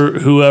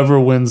Hokies. whoever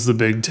wins the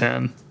Big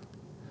Ten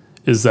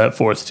is that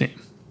fourth team.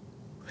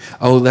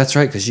 Oh, that's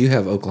right, because you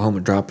have Oklahoma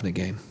dropping a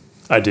game.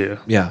 I do.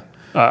 Yeah.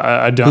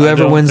 I don't.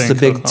 Whoever I don't wins the think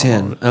Big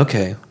Oklahoma- Ten.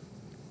 Okay.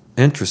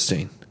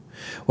 Interesting.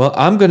 Well,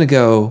 I'm going to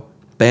go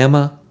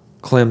Bama,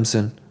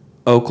 Clemson,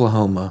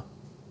 Oklahoma.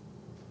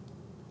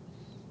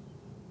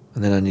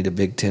 And then I need a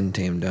Big Ten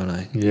team, don't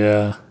I?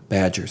 Yeah.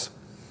 Badgers.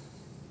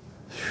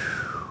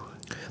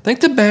 I think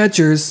the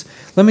Badgers,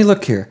 let me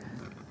look here.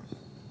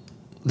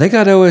 They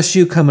got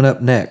OSU coming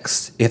up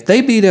next. If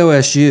they beat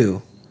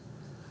OSU,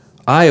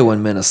 Iowa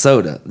and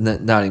Minnesota,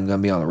 not even going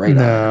to be on the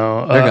radar.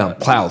 No, They're going to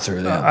plow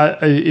through them.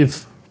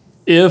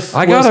 If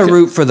I got to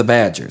root for the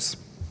Badgers.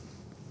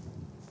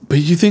 But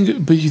you think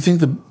you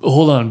think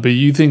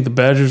the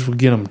Badgers would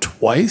get them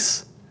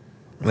twice?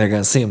 They're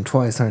going to see them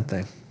twice, aren't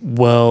they?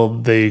 Well,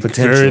 they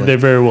Potentially.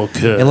 very well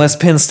could. Unless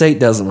Penn State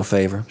does them a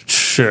favor.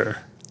 Sure.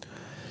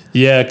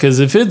 Yeah, because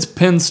if it's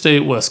Penn State,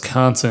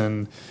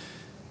 Wisconsin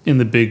in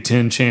the Big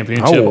Ten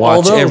championship, I'll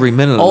watch every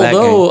minute of that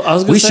game. I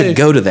was gonna We say, should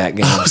go to that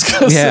game. I was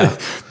gonna say,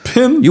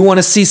 Penn You want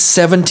to see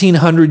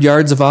 1,700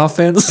 yards of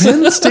offense?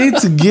 Penn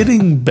State's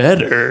getting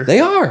better. They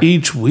are.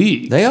 each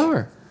week. They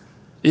are.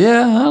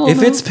 Yeah, I don't If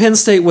know. it's Penn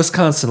State,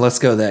 Wisconsin, let's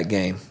go to that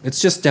game. It's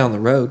just down the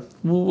road.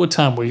 What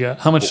time we got?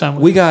 How much time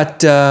We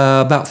got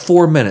about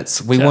 4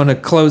 minutes. We Okay. want to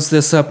close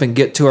this up and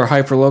get to our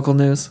hyperlocal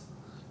news.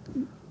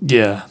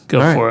 Yeah,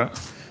 go All for right. it.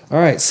 All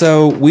right,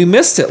 so we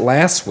missed it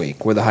last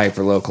week with the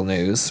hyperlocal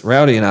news.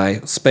 Rowdy and I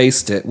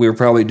spaced it. We were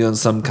probably doing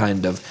some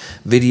kind of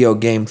video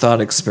game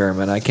thought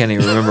experiment. I can't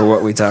even remember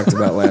what we talked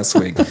about last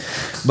week.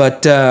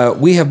 But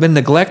we have been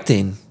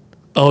neglecting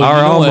Oh, our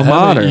you know alma what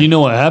happened? mater. You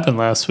know what happened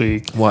last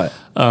week? What?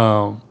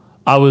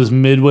 I was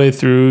midway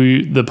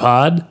through the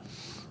pod,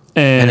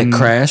 And it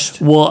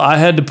crashed? Well, I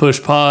had to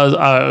push pause.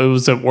 It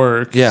was at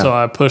work, Yeah. so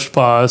I pushed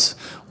pause,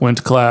 went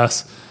to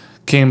class,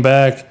 came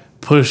back,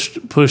 pushed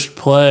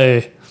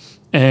play,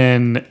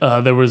 and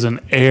there was an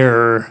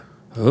error.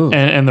 Ooh.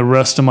 And the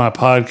rest of my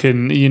pod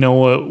couldn't. You know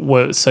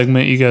what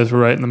segment you guys were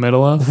right in the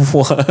middle of?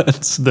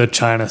 What? The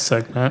China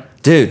segment.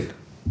 Dude.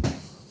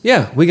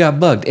 Yeah, we got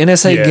bugged.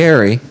 NSA Yeah.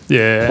 Gary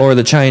Yeah. or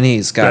the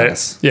Chinese got Right.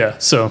 us. Yeah.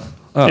 So,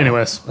 Oh,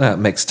 anyways, that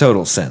makes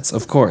total sense,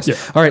 of course. Yeah.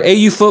 All right,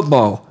 AU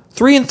football,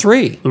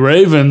 3-3. the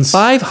Ravens.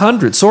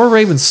 500. Soar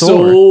Ravens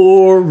soar.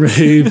 Soar,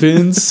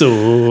 Ravens,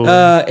 soar.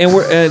 And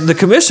we're the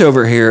commish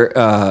over here.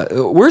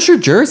 Where's your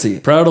jersey?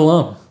 Proud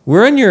alum.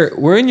 We're in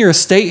your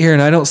estate here,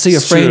 and I don't see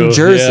a framed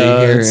True. jersey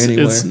Yeah, here it's,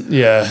 anywhere.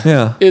 Yeah.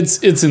 Yeah.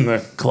 It's in the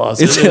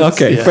closet. It's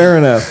okay. Yeah. Fair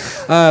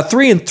enough.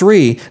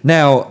 3-3.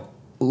 Now,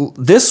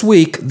 this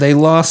week they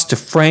lost to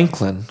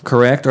Franklin,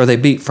 correct? Or they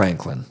beat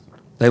Franklin?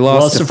 They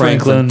lost to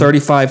Franklin,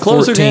 35-14.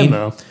 Closer game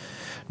though.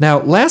 Now,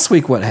 last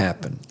week what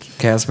happened,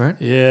 Casper?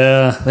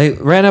 Yeah. They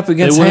ran up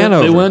against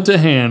Hanover. They went to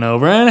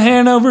Hanover, and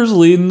Hanover's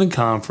leading the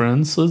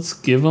conference. Let's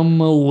give them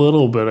a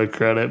little bit of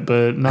credit,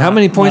 but not, How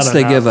many points not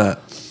did they give enough.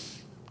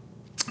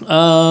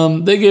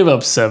 up? They gave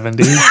up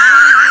 70.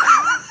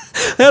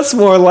 That's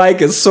more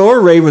like a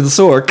soar Raven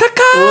soar. Caca!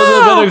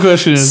 Well, the better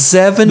question is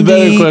 70. The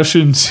better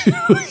question too.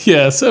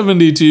 Yeah,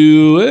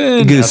 72.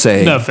 And Goose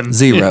egg. nothing.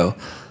 Zero.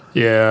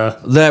 Yeah.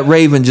 That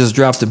Raven just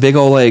dropped a big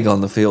old egg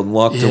on the field and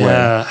walked away.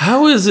 Yeah.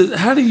 How is it?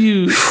 How do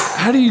you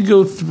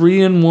go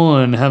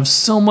 3-1? Have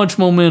so much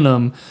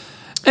momentum,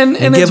 and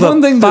And it's give up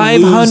one thing to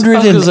lose. I was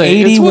gonna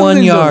say, it's one 581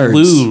 thing to yards.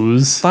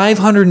 lose.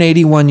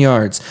 581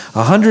 yards,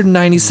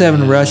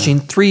 197 rushing,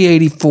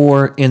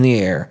 384 in the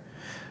air.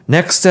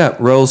 Next up,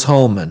 Rose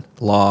Holman,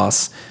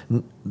 loss.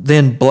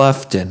 Then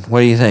Bluffton. What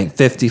do you think?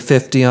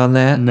 50-50 on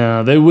that?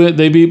 No, they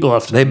beat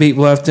Bluffton. They beat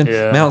Bluffton.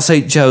 Yeah. Mount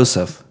St.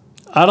 Joseph.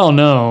 I don't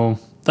know.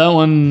 That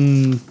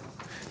one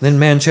Then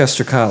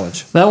Manchester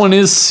College.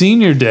 is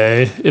senior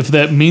day. If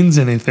that means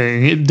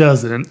anything, it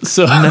doesn't.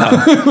 So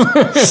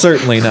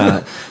Certainly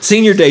not.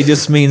 Senior day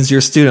just means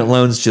your student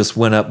loans just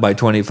went up by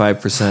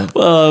 25%.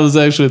 Well, I was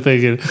actually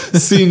thinking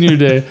senior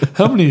day.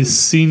 How many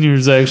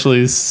seniors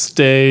actually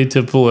stay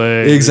to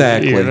play?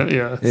 Exactly. You know,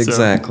 yeah. so.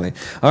 Exactly.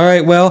 All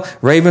right. Well,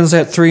 Ravens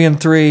at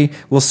 3-3.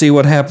 We'll see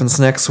what happens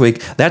next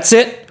week. That's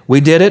it. We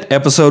did it.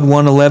 Episode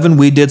 111.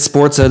 We did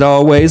sports as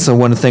always. I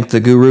want to thank the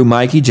guru,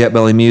 Mikey, Jet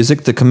Belly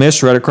Music, the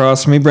commish right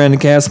across from me, Brandon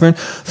Casper,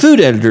 food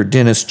editor,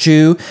 Dennis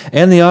Chu,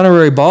 and the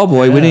honorary ball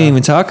boy. We didn't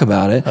even talk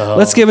about it.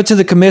 Let's give it to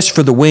the commish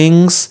for the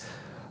wings,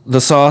 the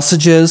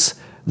sausages,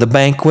 the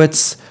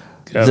banquets,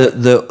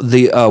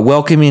 the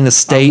welcoming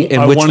estate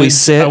in which we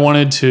sit. I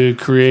wanted to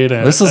create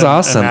This is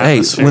awesome.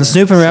 Hey, when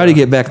Snoop and Rowdy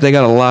get back, they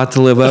got a lot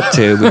to live up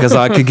to because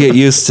I could get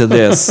used to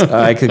this.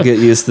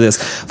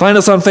 Find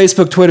us on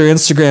Facebook, Twitter,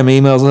 Instagram.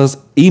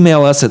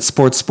 Email us at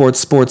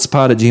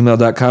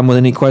sportsportspod@gmail.com with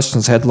any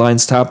questions,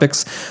 headlines,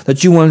 topics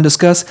that you want to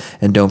discuss.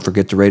 And don't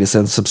forget to rate us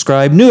and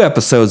subscribe. New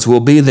episodes will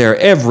be there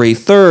every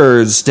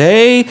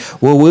Thursday.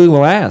 Well, we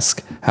will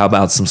ask, how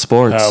about some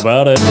sports? How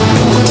about it?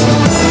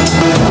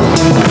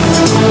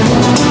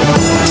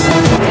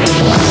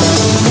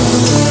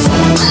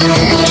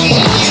 Yeah.